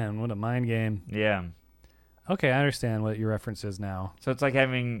 Man, what a mind game. Yeah. Okay, I understand what your reference is now. So it's like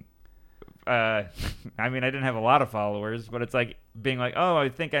having, I mean, I didn't have a lot of followers, but it's like being like, oh, I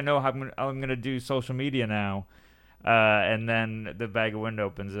think I know how I'm gonna do social media now, and then the bag of wind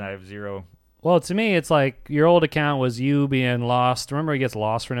opens and I have zero. Well, to me, it's like your old account was you being lost. Remember, he gets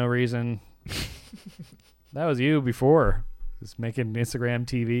lost for no reason. That was you before, just making Instagram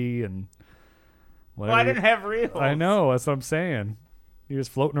TV and whatever. Well, I didn't have reels. I know. That's what I'm saying. You're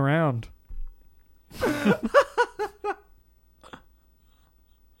just floating around.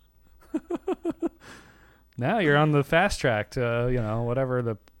 Now you're on the fast track to,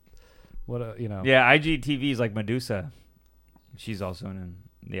 whatever Yeah, IGTV is like Medusa. She's also in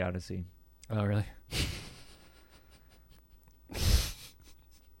the Odyssey. Oh, really?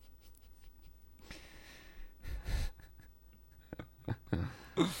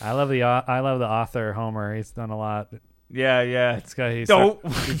 I love the author Homer. He's done a lot. Yeah. This guy,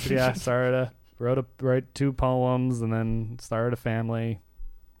 wrote 2 poems and then started a family.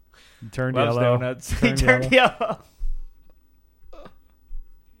 He turned Loves yellow. donuts. He turned yellow.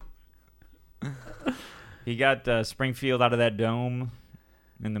 He got Springfield out of that dome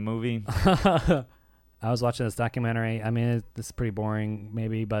in the movie. I was watching this documentary. I mean, this is pretty boring,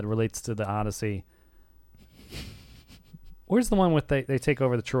 maybe, but it relates to the Odyssey. Where's the one with they take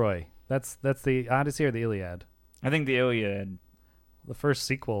over the Troy? That's the Odyssey or the Iliad? I think the Iliad. The first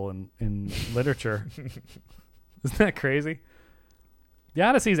sequel in literature. Isn't that crazy? The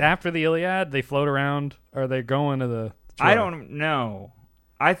Odyssey's after the Iliad. They float around, or they going to the Troy? I don't know.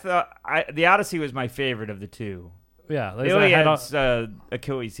 I thought the Odyssey was my favorite of the two. Yeah, The Iliad's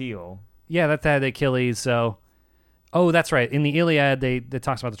Achilles' heel. Yeah, that had Achilles. So, oh, that's right. In the Iliad, they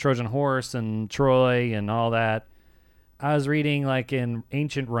talks about the Trojan horse and Troy and all that. I was reading like in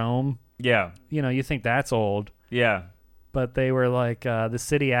ancient Rome. Yeah. You think that's old, Yeah. but they were like the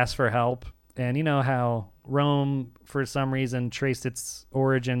city asked for help, and you know how Rome, for some reason, traced its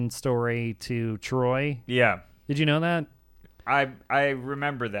origin story to Troy. Yeah. Did you know that? I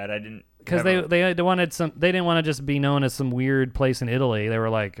remember that. I didn't. Because they wanted some. They didn't want to just be known as some weird place in Italy. They were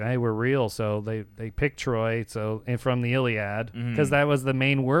like, "Hey, we're real." So they picked Troy. And from the Iliad, because that was the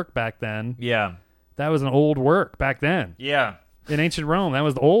main work back then. Yeah. That was an old work back then. Yeah. In ancient Rome, that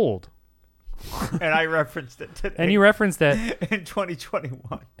was old. And I referenced it today. And you referenced it in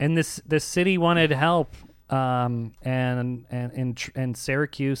 2021. And this city wanted help. And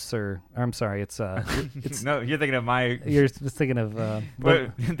Syracuse, or I'm sorry, it's No, you're thinking of my. You're just thinking of.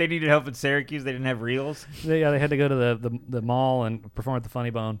 But they needed help in Syracuse. They didn't have reels. They had to go to the mall and perform at the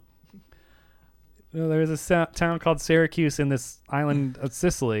Funny Bone. There was a town called Syracuse in this island of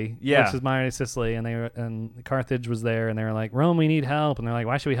Sicily, which is modern Sicily, and Carthage was there, and they were like, Rome, we need help, and they're like,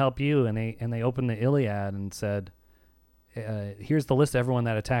 why should we help you? And they opened the Iliad and said, here's the list of everyone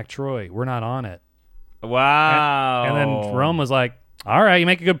that attacked Troy. We're not on it. Wow. And then Rome was like, all right, you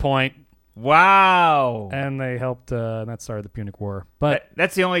make a good point. Wow. And they helped, and that started the Punic War. But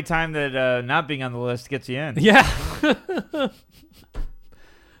that's the only time that not being on the list gets you in. Yeah.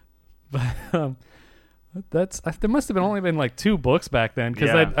 But there must have only been like 2 books back then, because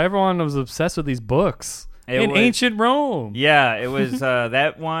everyone was obsessed with these books in ancient Rome. Yeah, it was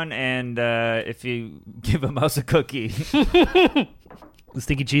that one, and if you give a mouse a cookie. The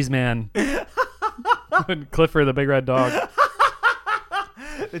Stinky Cheese Man. And Clifford the Big Red Dog.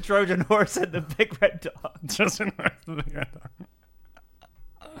 The Trojan Horse and the Big Red Dog. Trojan Horse and the Big Red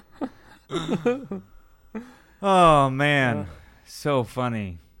Dog. Oh, man. So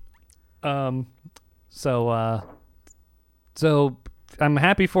funny. So I'm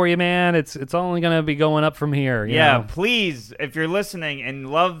happy for you, man. It's only going to be going up from here. You know? Please, if you're listening and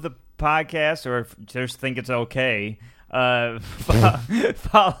love the podcast, or if just think it's okay, follow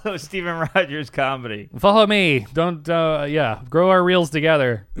Steven Rogers Comedy. Follow me. Don't grow our reels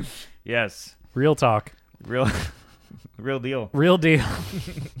together. Yes. Real talk. Real deal. Real deal.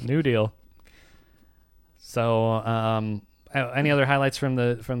 New deal. So, any other highlights from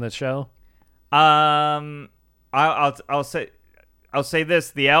the show? I'll say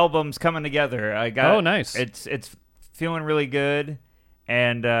this: the album's coming together. Nice. It's feeling really good,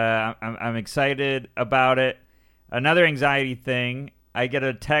 and I'm excited about it. Another anxiety thing I get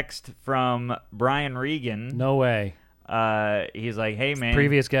a text from Brian Regan. No way. He's like, "Hey man,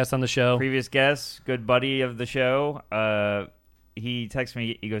 Previous guest on the show. previous guest, good buddy of the show." He texts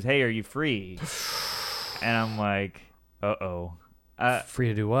me. He goes, "Hey, are you free?" And I'm like, "Uh-oh." Free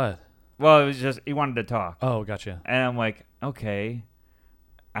to do what? Well, it was just he wanted to talk, Oh, gotcha. and I'm like, "Okay."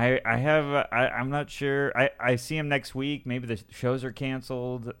 I'm not sure. I see him next week. Maybe the shows are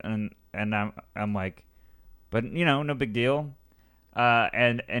canceled, and I'm like, but no big deal.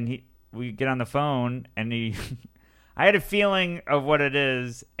 We get on the phone, and he, I had a feeling of what it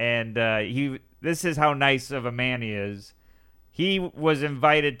is, and this is how nice of a man he is. He was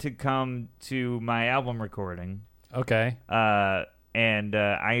invited to come to my album recording, Okay. and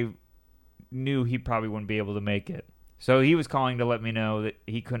I knew he probably wouldn't be able to make it. So he was calling to let me know that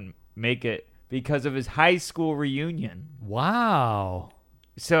he couldn't make it because of his high school reunion. Wow.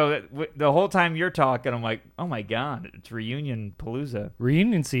 So the whole time you're talking, I'm like, oh my God, it's reunion palooza.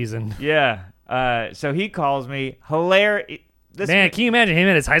 Reunion season. Yeah. So he calls me. Hilarious. Man, can you imagine him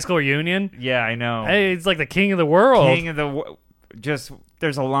at his high school reunion? Yeah, I know. Hey, he's like the king of the world. King of just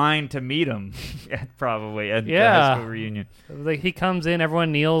there's a line to meet him probably at the high school reunion. Like he comes in,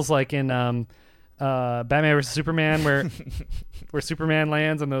 everyone kneels like in Batman vs Superman, where where Superman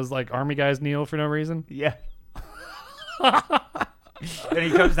lands and those like army guys kneel for no reason. Yeah. Then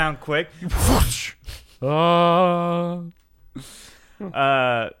he comes down quick.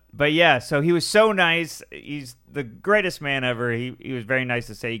 But yeah, so he was so nice. He's the greatest man ever. He was very nice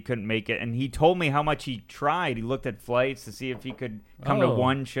to say he couldn't make it, and he told me how much he tried. He looked at flights to see if he could come to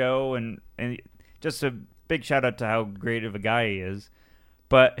one show, and just a big shout out to how great of a guy he is.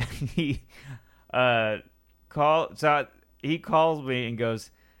 But he calls me and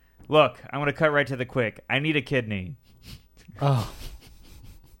goes, "Look, I'm going to cut right to the quick. I need a kidney." Oh.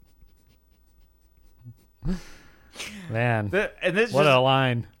 Man. What a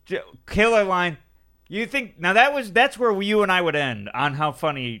line. Killer line. You think now that's where you and I would end on how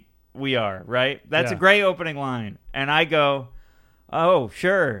funny we are, right? That's a great opening line. And I go, "Oh,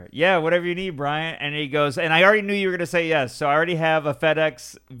 sure. Yeah, whatever you need, Brian." And he goes, "And I already knew you were going to say yes, so I already have a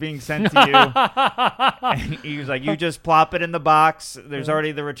FedEx being sent to you." And he was like, "You just plop it in the box. There's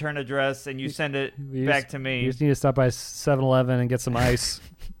already the return address, and you send it back to me." You just need to stop by 7-Eleven and get some ice.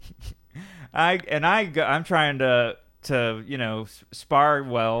 I'm trying to spar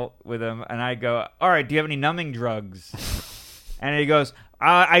well with him, and I go, "All right, do you have any numbing drugs?" And he goes,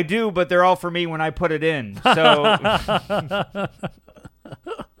 "I do, but they're all for me when I put it in." So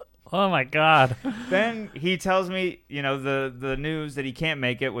oh my God. then he tells me, the news that he can't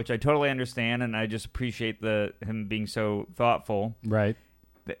make it, which I totally understand, and I just appreciate him being so thoughtful. Right.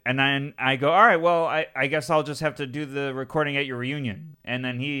 And then I go, "All right, well, I guess I'll just have to do the recording at your reunion." And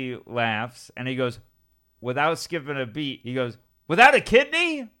then he laughs, and he goes, without skipping a beat, he goes, "Without a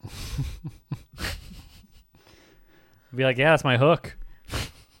kidney?" Be like, "Yeah, that's my hook."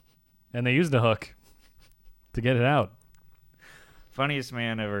 And they used a hook to get it out. Funniest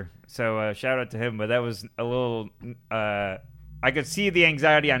man ever. So shout out to him. But that was a little, I could see the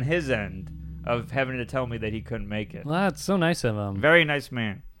anxiety on his end of having to tell me that he couldn't make it. Well, that's so nice of him. Very nice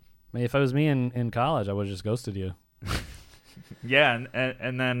man. I mean, if it was me in college, I would have just ghosted you. Yeah,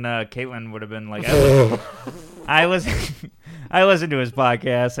 and then Caitlin would have been like, I listened to his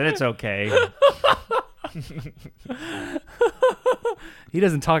podcast, and it's okay. He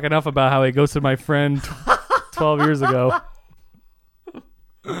doesn't talk enough about how he ghosted my friend 12 years ago.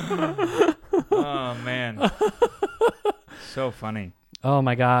 Oh, man. So funny. Oh,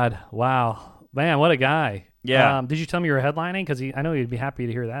 my God. Wow. Man, what a guy. Yeah. Did you tell me you were headlining? Because I know he'd be happy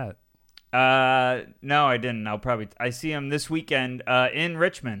to hear that. No, I didn't. I see him this weekend in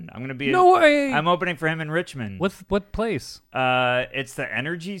Richmond. I'm gonna be. No way. I'm opening for him in Richmond. What place? It's the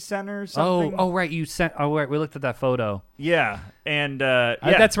Energy Center. Or something. Oh, right. You sent. Oh, right. We looked at that photo. Yeah, and yeah,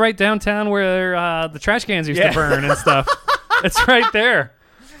 that's right downtown where the trash cans used to burn and stuff. It's right there.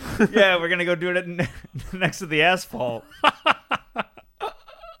 Yeah, we're gonna go do it next to the asphalt.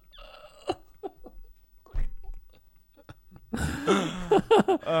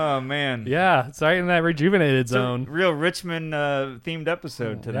 Oh man, yeah, it's right in that rejuvenated zone. Real Richmond themed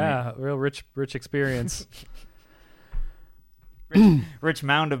episode today. Yeah, real rich experience. rich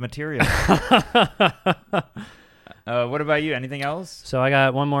mound of material. What about you? Anything else? So I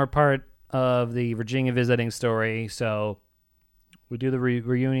got one more part of the Virginia visiting story. So we do the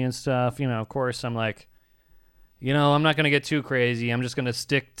reunion stuff. Of course, I'm like, I'm not going to get too crazy. I'm just going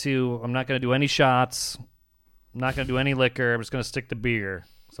to I'm not going to do any shots. I'm not going to do any liquor. I'm just going to stick to beer.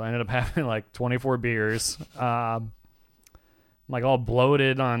 So I ended up having like 24 beers. I'm like all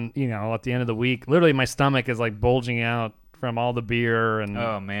bloated on, at the end of the week. Literally my stomach is like bulging out from all the beer and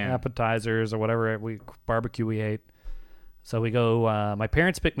Oh, man. appetizers or whatever barbecue we ate. So we go. My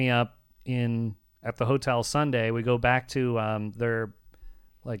parents pick me up at the hotel Sunday. We go back to their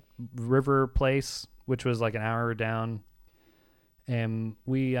like river place, which was like an hour down. And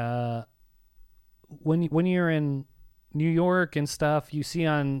we when you're in New York and stuff, you see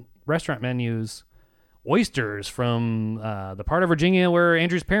on restaurant menus oysters from the part of Virginia where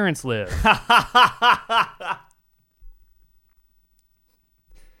Andrew's parents live.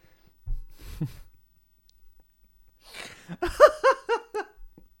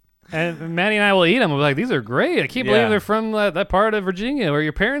 And Maddie and I will eat them. We're like, these are great. I can't believe they're from that part of Virginia where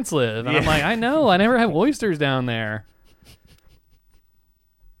your parents live. And I'm like, I know. I never have oysters down there.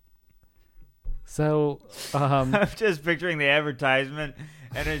 So, I'm just picturing the advertisement,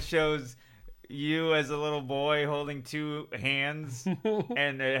 and it shows you as a little boy holding two hands,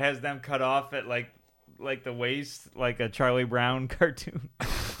 and it has them cut off at like the waist, like a Charlie Brown cartoon.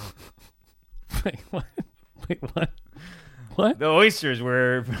 wait, what? Wait, what? What? The oysters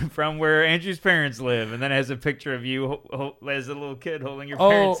were from where Andrew's parents live, and then it has a picture of you as a little kid holding your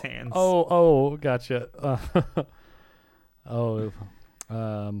parents' hands. Gotcha.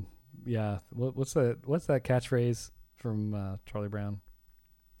 Yeah. What's that catchphrase from Charlie Brown?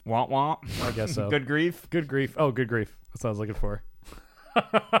 Womp womp. I guess so. Good grief. Good grief. Oh, good grief. That's what I was looking for.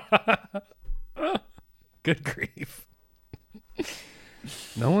 Good grief.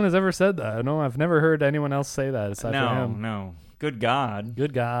 No one has ever said that. No, I've never heard anyone else say that aside from him. No. Good God.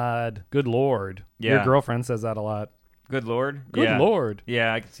 Good God. Good Lord. Yeah. Your girlfriend says that a lot. Good Lord. Good Lord.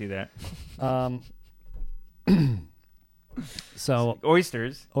 Yeah, I can see that. So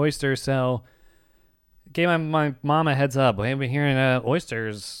oysters. So gave my mom a heads up. I've been hearing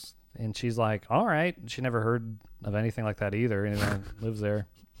oysters, and she's like, all right. She never heard of anything like that either. Anyone lives there.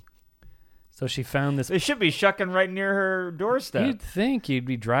 So she found this. They should be shucking right near her doorstep. You'd think you'd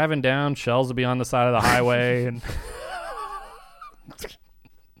be driving down, shells would be on the side of the highway, and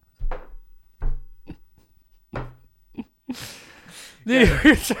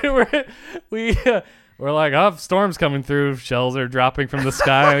we're like, oh, storm's coming through. Shells are dropping from the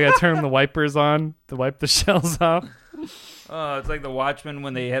sky. We got to turn the wipers on to wipe the shells off. Oh, it's like the Watchmen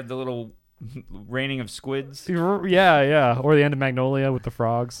when they have the little raining of squids. Yeah. Or the end of Magnolia with the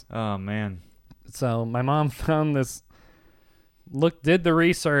frogs. Oh, man. So my mom found this, did the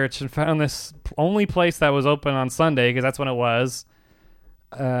research and found this only place that was open on Sunday, because that's when it was.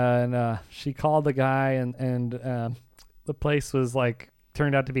 And she called the guy, and the place was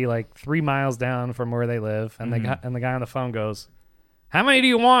turned out to be 3 miles down from where they live. And the guy on the phone goes, "How many do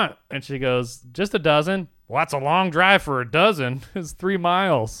you want?" And she goes, "Just a dozen." "Well, that's a long drive for a dozen. It's 3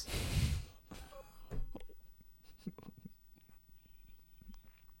 miles.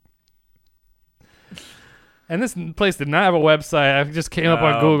 And this place did not have a website. I just came up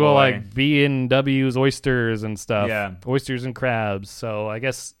on Google, B&W's oysters and stuff. Yeah. Oysters and crabs. So I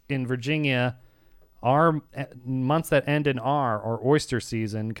guess in Virginia, our months that end in R are oyster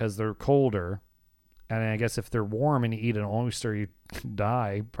season because they're colder. And I guess if they're warm and you eat an oyster, you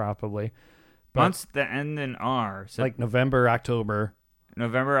die probably. But months that end in R. So November, October.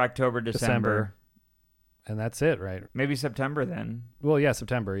 November, October, December. And that's it, right? Maybe September then. Well, yeah,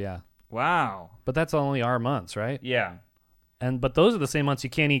 September, yeah. Wow. But that's only our months, right? Yeah. But those are the same months you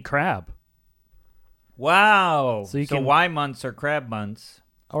can't eat crab. Wow. So So Y months are crab months.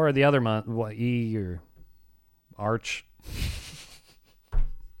 Or the other month, E or Arch.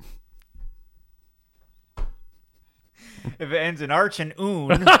 If it ends in arch and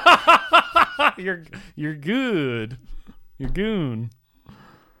oon. You're good. You're goon.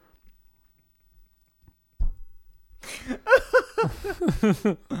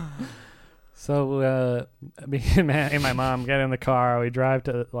 So me and my mom get in the car. We drive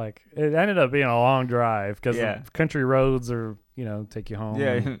to it ended up being a long drive because country roads are take you home.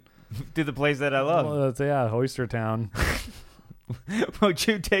 Yeah, to the place that I love. Well, Oyster Town. Won't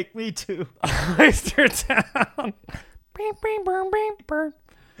you take me to Oyster Town? Beep, beep, boom, beep, burp.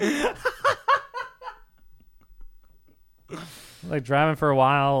 Driving for a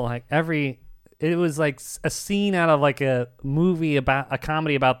while, it was like a scene out of a movie about a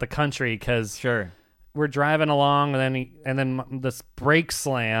comedy about the country, because sure we're driving along and then this brake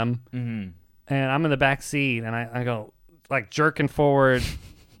slam, and I'm in the back seat and I go jerking forward,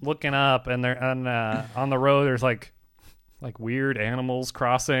 looking up, and they're on the road. There's weird animals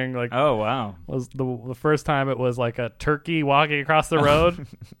crossing. Oh wow! Was the first time it was a turkey walking across the road,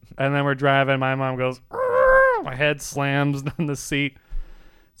 and then we're driving. My mom goes, "Arr!" My head slams in the seat.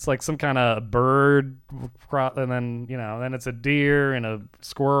 It's some kind of bird, and then then it's a deer and a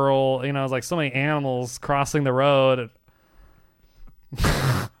squirrel. It's so many animals crossing the road.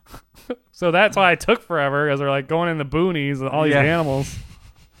 So that's why it took forever, because we're like going in the boonies with all these Yeah. animals.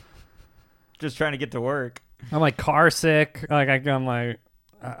 Just trying to get to work. I'm like car sick. Like I'm like,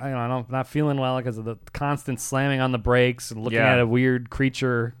 I'm not feeling well because of the constant slamming on the brakes and looking Yeah. at a weird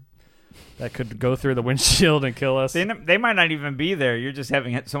creature that could go through the windshield and kill us. They might not even be there. You're just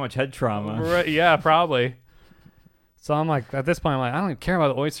having so much head trauma. Right, yeah, probably. So I'm like, at this point, I'm like, I don't even care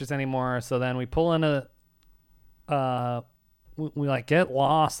about the oysters anymore. So then we pull into, we like get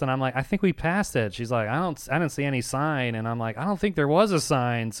lost, and I'm like, I think we passed it. She's like, I didn't see any sign, and I'm like, I don't think there was a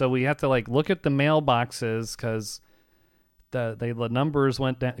sign. So we have to like look at the mailboxes because the numbers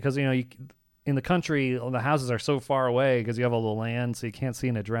went down because in the country the houses are so far away because you have all the land, so you can't see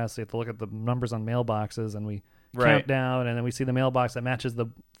an address. So you have to look at the numbers on mailboxes, and we count down, and then we see the mailbox that matches the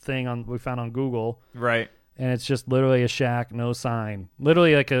thing we found on Google. Right. And it's just literally a shack, no sign.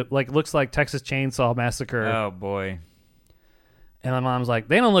 Literally looks like Texas Chainsaw Massacre. Oh boy. And my mom's like,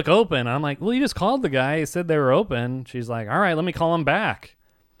 they don't look open. I'm like, well, you just called the guy. He said they were open. She's like, all right, let me call him back.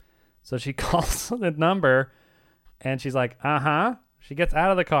 So she calls the number, and she's like, uh-huh. She gets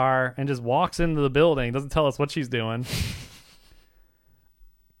out of the car and just walks into the building. Doesn't tell us what she's doing.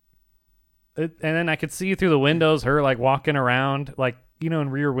 And then I could see through the windows her like walking around, like,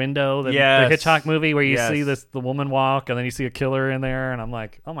 in Rear Window, the Hitchcock movie where you see the woman walk and then you see a killer in there. And I'm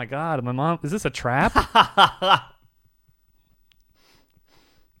like, oh my God, my mom, is this a trap?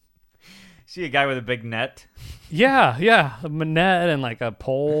 See a guy with a big net. Yeah. A net and like a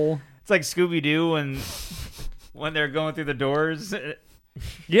pole. It's like Scooby-Doo when they're going through the doors.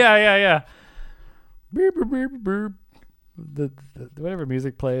 Yeah. Beep, beep, beep, beep. The whatever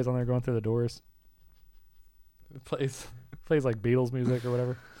music plays when they're going through the doors. It plays like Beatles music or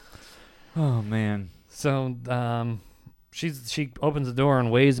whatever. Oh man. So she opens the door and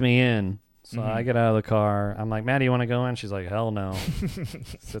waves me in. So I get out of the car. I'm like, Maddie, you want to go in? She's like, hell no.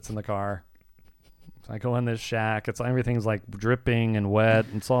 Sits in the car. So I go in this shack. Everything's like dripping and wet.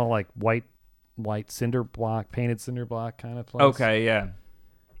 It's all like white cinder block, painted cinder block kind of place. Okay, yeah.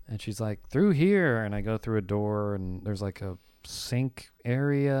 And she's like, through here. And I go through a door, and there's like a sink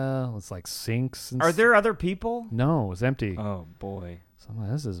area. It's like sinks. Are there other people? No, it's empty. Oh boy. So I'm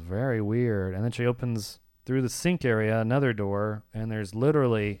like, this is very weird. And then she opens through the sink area another door, and there's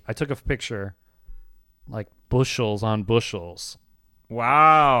literally, I took a picture, like bushels on bushels.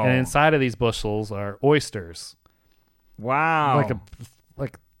 Wow. And inside of these bushels are oysters. Wow.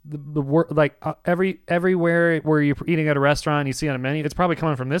 Everywhere where you're eating at a restaurant, you see on a menu, it's probably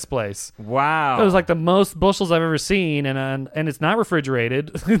coming from this place. Wow. It was like the most bushels I've ever seen, and it's not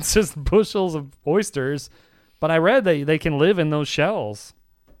refrigerated. It's just bushels of oysters. But I read that they can live in those shells.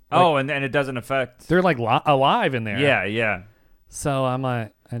 And it doesn't affect. They're like alive in there. Yeah. So I'm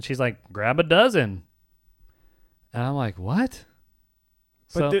like, and she's like, grab a dozen. And I'm like, what?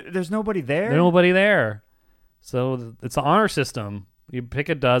 But there's nobody there? There's nobody there. So it's an honor system. You pick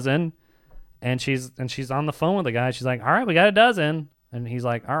a dozen, and she's on the phone with the guy. She's like, all right, we got a dozen. And he's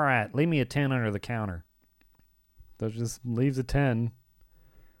like, all right, leave me a 10 under the counter. So she just leaves a 10.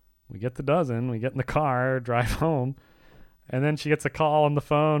 We get the dozen. We get in the car, drive home. And then she gets a call on the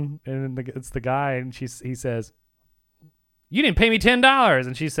phone, and it's the guy, and he says, you didn't pay me $10.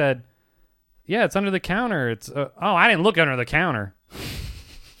 And she said, yeah, it's under the counter. It's I didn't look under the counter.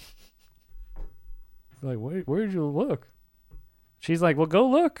 Like, wait, where did you look? She's like, well, go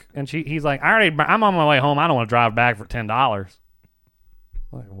look. And he's like, I'm on my way home. I don't want to drive back for $10.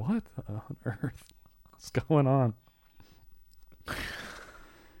 Like, what on earth is going on?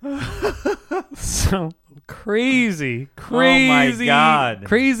 So crazy. Oh my God.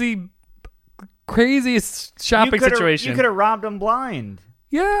 Craziest shopping situation. You could have robbed him blind.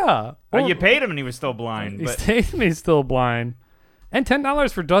 Yeah. Or you paid him and he was still blind. He's still blind. And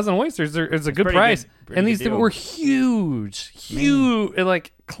 $10 for a dozen oysters is a good price. And these were huge. And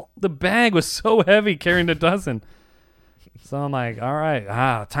like the bag was so heavy carrying a dozen. So I'm like, all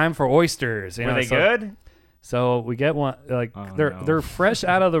right, time for oysters. Were they good? So we get one. Like they're fresh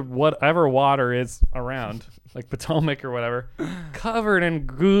out of the whatever water is around, like Potomac or whatever, covered in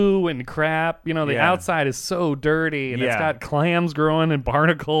goo and crap. The outside is so dirty, and it's got clams growing and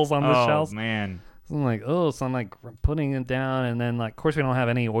barnacles on the shells. Oh man. I'm like, so I'm like putting it down, and then like, of course we don't have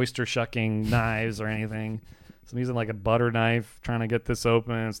any oyster shucking knives or anything, so I'm using like a butter knife trying to get this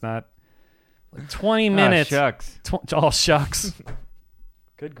open. It's not like 20 minutes. Shucks. Shucks.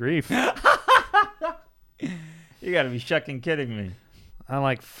 Good grief. You gotta be shucking kidding me. I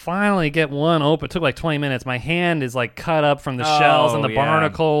like finally get one open. It took like 20 minutes. My hand is like cut up from the shells and the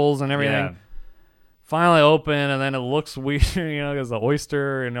barnacles and everything. Yeah. Finally open, and then it looks weird, because the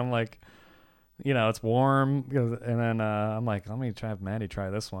oyster, and I'm like, it's warm. And then I'm like, let me have Maddie try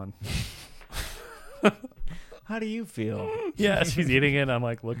this one. How do you feel? Yeah, she's eating it. I'm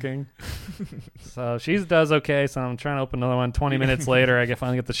like looking. So she does okay. So I'm trying to open another one. 20 minutes later, I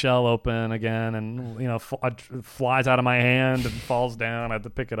finally get the shell open again, and it flies out of my hand and falls down. I have to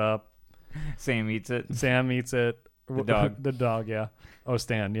pick it up. Sam eats it. Sam eats it. The dog. The dog, yeah. Oh,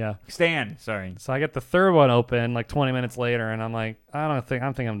 Stan, yeah. Stan, sorry. So I get the third one open like 20 minutes later, and I'm like, I think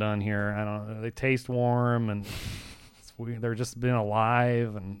I'm done here. I don't. They taste warm, and it's weird. They're just been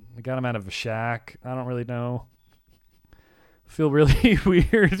alive, and I got them out of a shack. I don't really know. Feel really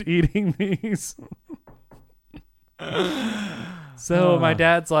weird eating these. So my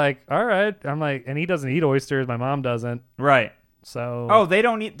dad's like, all right. I'm like, and he doesn't eat oysters. My mom doesn't. Right. So. Oh, they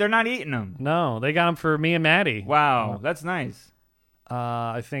don't eat. They're not eating them. No, they got them for me and Maddie. Wow, that's nice.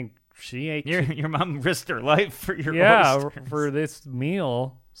 I think she ate. Your mom risked her life for your oysters. oysters. For this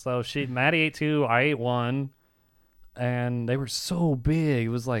meal. So Maddie ate 2, I ate 1, and they were so big. It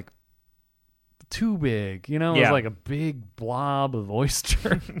was like too big, It was like a big blob of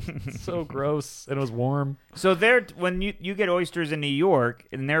oyster. So gross, and it was warm. So when you get oysters in New York,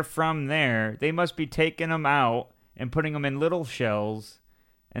 and they're from there, they must be taking them out and putting them in little shells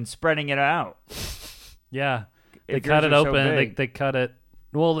and spreading it out. Yeah, they If cut yours it are so open. big. They cut it.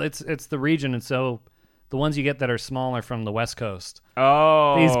 Well, it's the region, and so the ones you get that are smaller from the West Coast.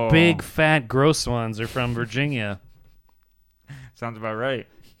 Oh, These big, fat, gross ones are from Virginia. Sounds about right.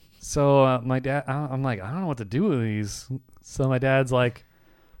 So my dad, I'm like, I don't know what to do with these. So my dad's like,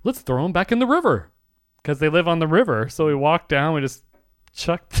 let's throw them back in the river, because they live on the river. So we walked down, we just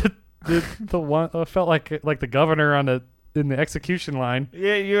chucked the one. I felt like the governor in the execution line.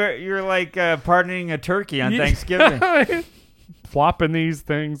 Yeah, you're like pardoning a turkey on Thanksgiving. Flopping these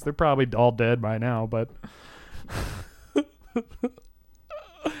things. They're probably all dead by now, but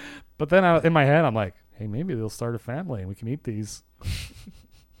but then in my head, I'm like, hey, maybe they'll start a family and we can eat these.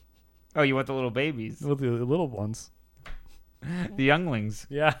 Oh, you want the little babies, With the little ones. the younglings.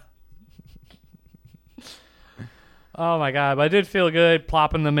 Yeah. Oh my God, but I did feel good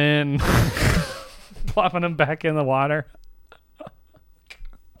plopping them in, plopping them back in the water.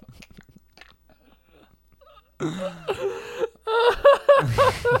 It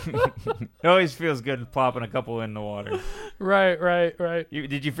always feels good plopping a couple in the water. Right.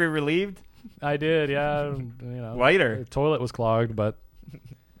 Did you feel relieved? I did, yeah. Lighter. The toilet was clogged, but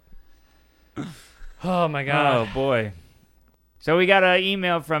oh my God. Oh boy. So we got an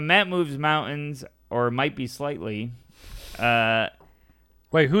email from Matt Moves Mountains, or might be slightly.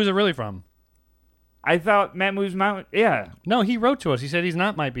 Wait, who's it really from? I thought Matt Moves Mountains. Yeah, No, he wrote to us. He said he's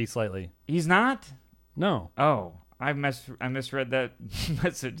not might be slightly. he's not. No. Oh, I misread that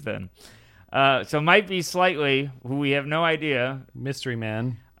message then. So might be slightly, who we have no idea, Mystery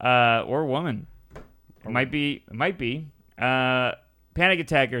man. or woman. It might be. Panic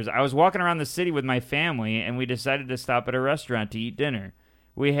attackers. I was walking around the city with my family, and we decided to stop at a restaurant to eat dinner.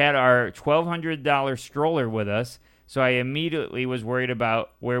 We had our $1,200 stroller with us, so I immediately was worried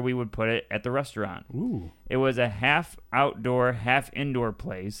about where we would put it at the restaurant. Ooh. It was a half outdoor, half indoor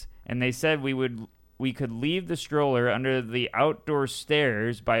place, and they said we could leave the stroller under the outdoor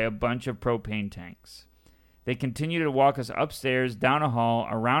stairs by a bunch of propane tanks. They continued to walk us upstairs, down a hall,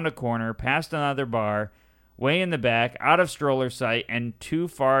 around a corner, past another bar, way in the back, out of stroller sight, and too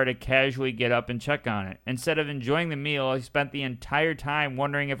far to casually get up and check on it. Instead of enjoying the meal, I spent the entire time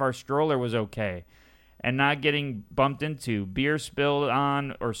wondering if our stroller was okay and not getting bumped into, beer spilled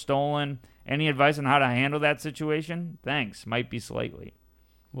on, or stolen. Any advice on how to handle that situation? Thanks. Might be slightly.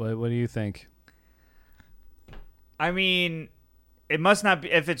 What do you think? I mean, it must not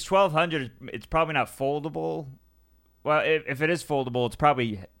be. If it's 1,200, it's probably not foldable. Well, if it is foldable, it's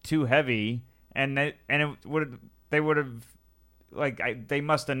probably too heavy. They would have, they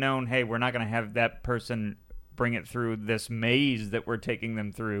must have known, hey, we're not going to have that person bring it through this maze that we're taking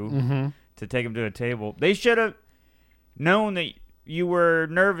them through to take them to a table. They should have known that you were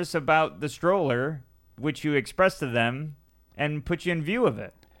nervous about the stroller, which you expressed to them, and put you in view of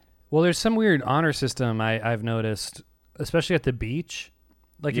it. Well, there's some weird honor system I've noticed, especially at the beach.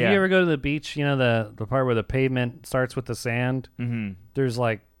 Like, if you ever go to the beach, the part where the pavement starts with the sand, there's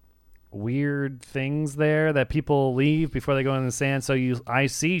like weird things there that people leave before they go in the sand. So I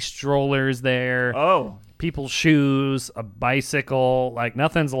see strollers there. Oh. People's shoes, a bicycle, like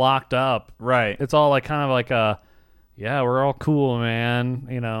nothing's locked up. Right. It's all like kind of like we're all cool, man,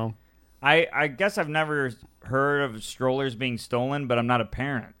 I guess I've never heard of strollers being stolen, but I'm not a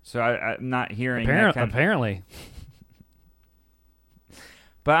parent, so I'm not hearing that kind apparently.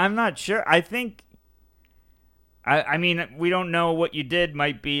 But I'm not sure. I think I mean, we don't know what you did.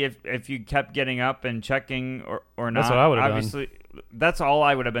 Might be if you kept getting up and checking or not. That's what I would have done. Obviously, that's all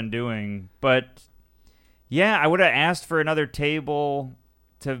I would have been doing. But yeah, I would have asked for another table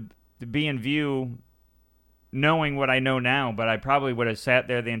to be in view, knowing what I know now. But I probably would have sat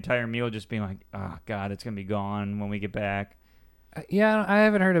there the entire meal, just being like, "Oh God, it's gonna be gone when we get back." Yeah, I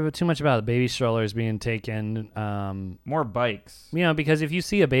haven't heard of it too much about baby strollers being taken. More bikes. Because if you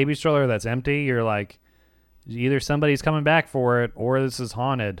see a baby stroller that's empty, you're like, either somebody's coming back for it or this is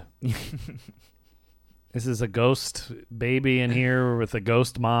haunted. This is a ghost baby in here with a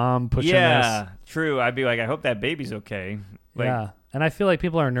ghost mom pushing Yeah, this. true. I'd be like, I hope that baby's okay. Like, Yeah. And I feel like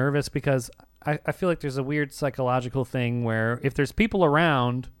people are nervous because I feel like there's a weird psychological thing where if there's people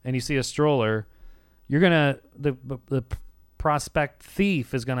around and you see a stroller, you're going to, the prospect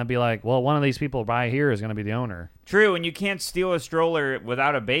thief is going to be like, well, one of these people by here is going to be the owner. True, and you can't steal a stroller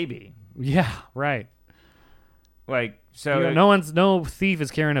without a baby. Yeah, right. Like, so No thief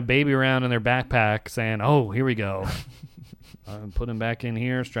is carrying a baby around in their backpack saying, "Oh, here we go. Put him back in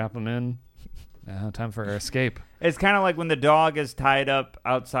here, strap him in. Time for our escape." it's kind of like when the dog is tied up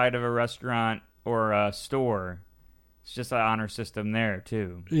outside of a restaurant or a store. It's just an honor system there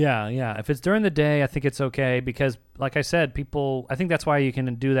too. Yeah. If it's during the day, I think it's okay because, like I said, I think that's why you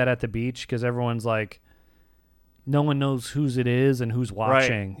can do that at the beach because everyone's like, no one knows whose it is and who's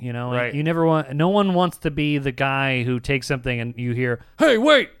watching. Right. You know, Right. You never want. No one wants to be the guy who takes something and you hear, "Hey,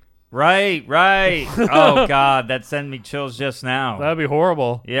 wait!" Right. Oh God, that sent me chills just now. That'd be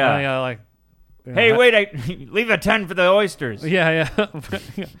horrible. Yeah. Hey, wait! Leave a 10 for the oysters. Yeah.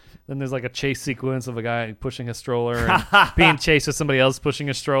 Then there's like a chase sequence of a guy pushing a stroller and being chased with somebody else pushing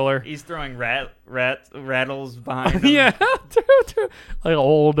a stroller. He's throwing rattles behind him. Yeah, dude. Like an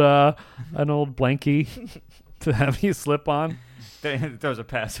old blankie to have you slip on. Throws a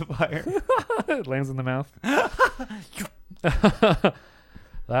pacifier. It lands in the mouth.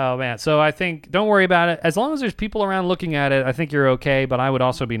 Oh man. So I think don't worry about it. As long as there's people around looking at it, I think you're okay. But I would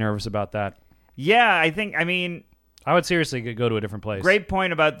also be nervous about that. Yeah, I mean, I would seriously go to a different place. great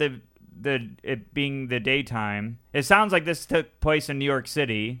point about the it being the daytime. It sounds like this took place in New York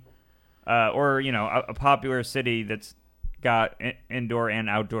City, or a popular city that's got indoor and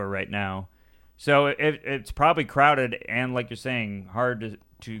outdoor right now. So it's probably crowded and, like you're saying, hard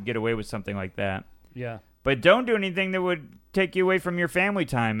to get away with something like that. Yeah. But don't do anything that would take you away from your family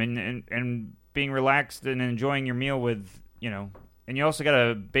time and being relaxed and enjoying your meal with, and you also got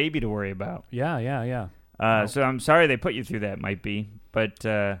a baby to worry about. Yeah. So I'm sorry they put you through that, might be. But,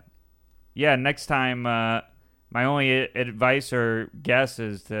 yeah, next time, my only advice or guess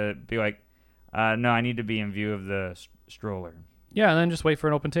is to be like, no, I need to be in view of the stroller. Yeah, and then just wait for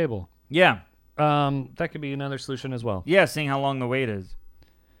an open table. Yeah. That could be another solution as well. Yeah, seeing how long the wait is.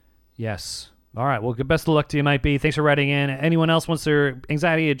 Yes. All right. Well, best of luck to you, Might Be. Thanks for writing in. Anyone else wants their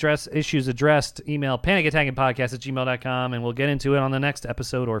anxiety issues addressed, email panicattackingpodcast@gmail.com, and we'll get into it on the next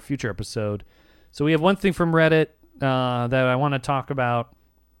episode or future episode. So we have one thing from Reddit that I want to talk about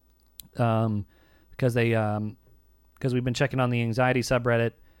because we've been checking on the anxiety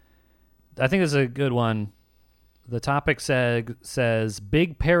subreddit. I think this is a good one. The topic says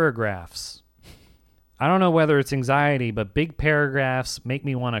big paragraphs. I don't know whether it's anxiety, but big paragraphs make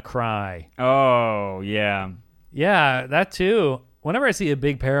me want to cry. Oh, yeah. Yeah, that too. Whenever I see a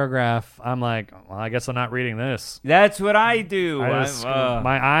big paragraph, I'm like, well, I guess I'm not reading this. That's what I do.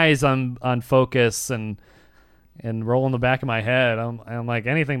 My eyes on focus and roll in the back of my head. I'm like,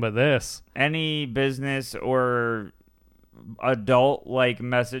 anything but this. Any business or adult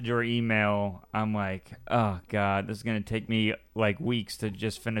message or email, I'm like, oh God, this is going to take me weeks to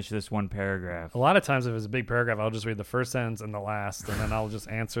just finish this one paragraph. A lot of times if it's a big paragraph, I'll just read the first sentence and the last, and then I'll just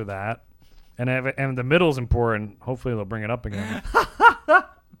answer that. And if the middle's important, hopefully they'll bring it up again.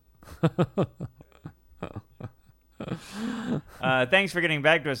 Thanks for getting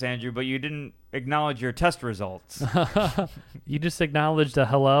back to us, Andrew, but you didn't acknowledge your test results. You just acknowledged a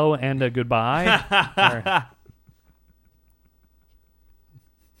hello and a goodbye.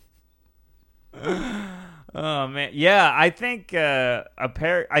 Oh man, yeah. I think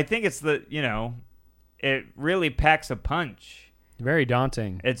I think it's it really packs a punch. Very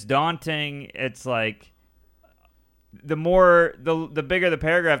daunting. It's daunting. It's like the bigger the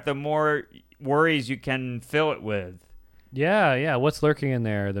paragraph, the more worries you can fill it with. Yeah. What's lurking in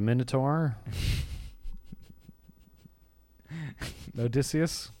there? The Minotaur?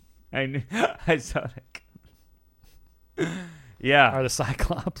 Odysseus? I saw that. Yeah. Or the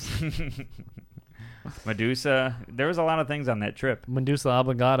Cyclops? Medusa. There was a lot of things on that trip. Medusa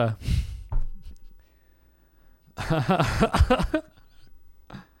oblongata.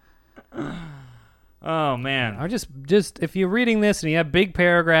 Oh man. Or just if you're reading this and you have big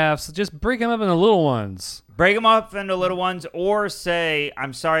paragraphs, just break them up into little ones. Break them up into little ones, or say,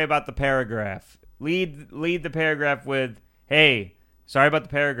 "I'm sorry about the paragraph." Lead the paragraph with, "Hey, sorry about the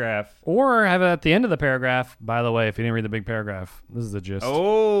paragraph." Or have it at the end of the paragraph. By the way, if you didn't read the big paragraph, this is the gist.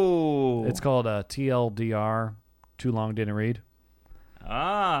 Oh. It's called TLDR. Too long, didn't read.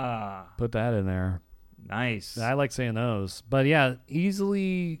 Ah. Put that in there. Nice. I like saying those. But yeah,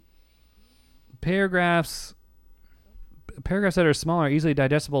 easily paragraphs that are smaller, easily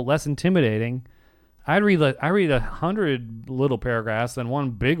digestible, less intimidating. I read 100 little paragraphs than one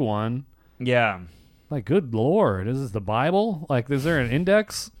big one. Yeah. Like, good Lord, is this the Bible? Like, is there an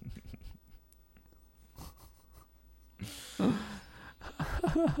index?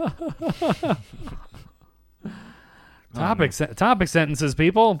 Topic sentences,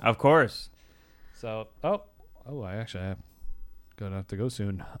 people. Of course. So, I actually have to go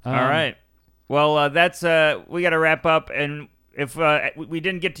soon. All right. Well, that's we got to wrap up, and if we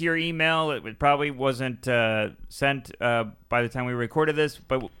didn't get to your email, it probably wasn't sent by the time we recorded this,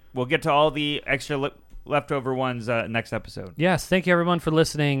 but we'll get to all the extra leftover ones next episode. Yes, thank you everyone for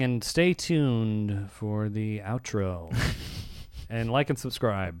listening, and stay tuned for the outro. And like and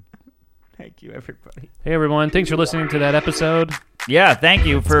subscribe. Thank you, everybody. Hey everyone, thanks for listening to that episode. Yeah, thank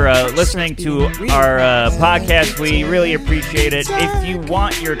you for listening to our podcast. We really appreciate it. If you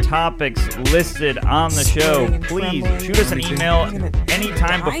want your topics listed on the show, please shoot us an email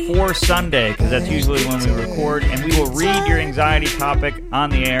anytime before Sunday, because that's usually when we record, and we will read your anxiety topic on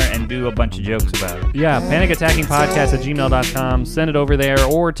the air and do a bunch of jokes about it. Yeah, panicattackingpodcast@gmail.com. Send it over there,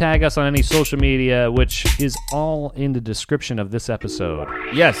 or tag us on any social media, which is all in the description of this episode.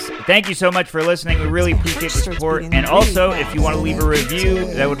 Yes, thank you so much for listening. We really appreciate the support. And also, if you want to leave a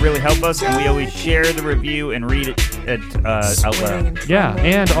review, that would really help us, and we always share the review and read it out loud. Yeah,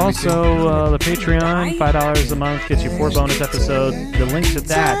 and also the Patreon, $5 a month gets you 4 bonus episodes. The link to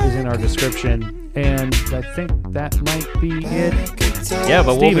that is in our description, and I think that might be it. Yeah,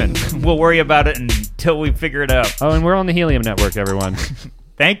 but Steven. we'll worry about it until we figure it out. Oh, and we're on the Helium Network, everyone.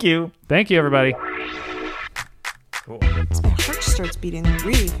 Thank you. Thank you, everybody. Cool. My heart starts beating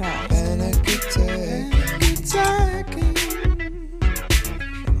really fast. I'm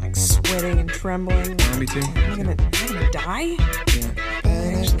like sweating and trembling. Me too. I'm gonna die?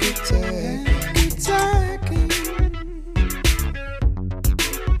 Yeah.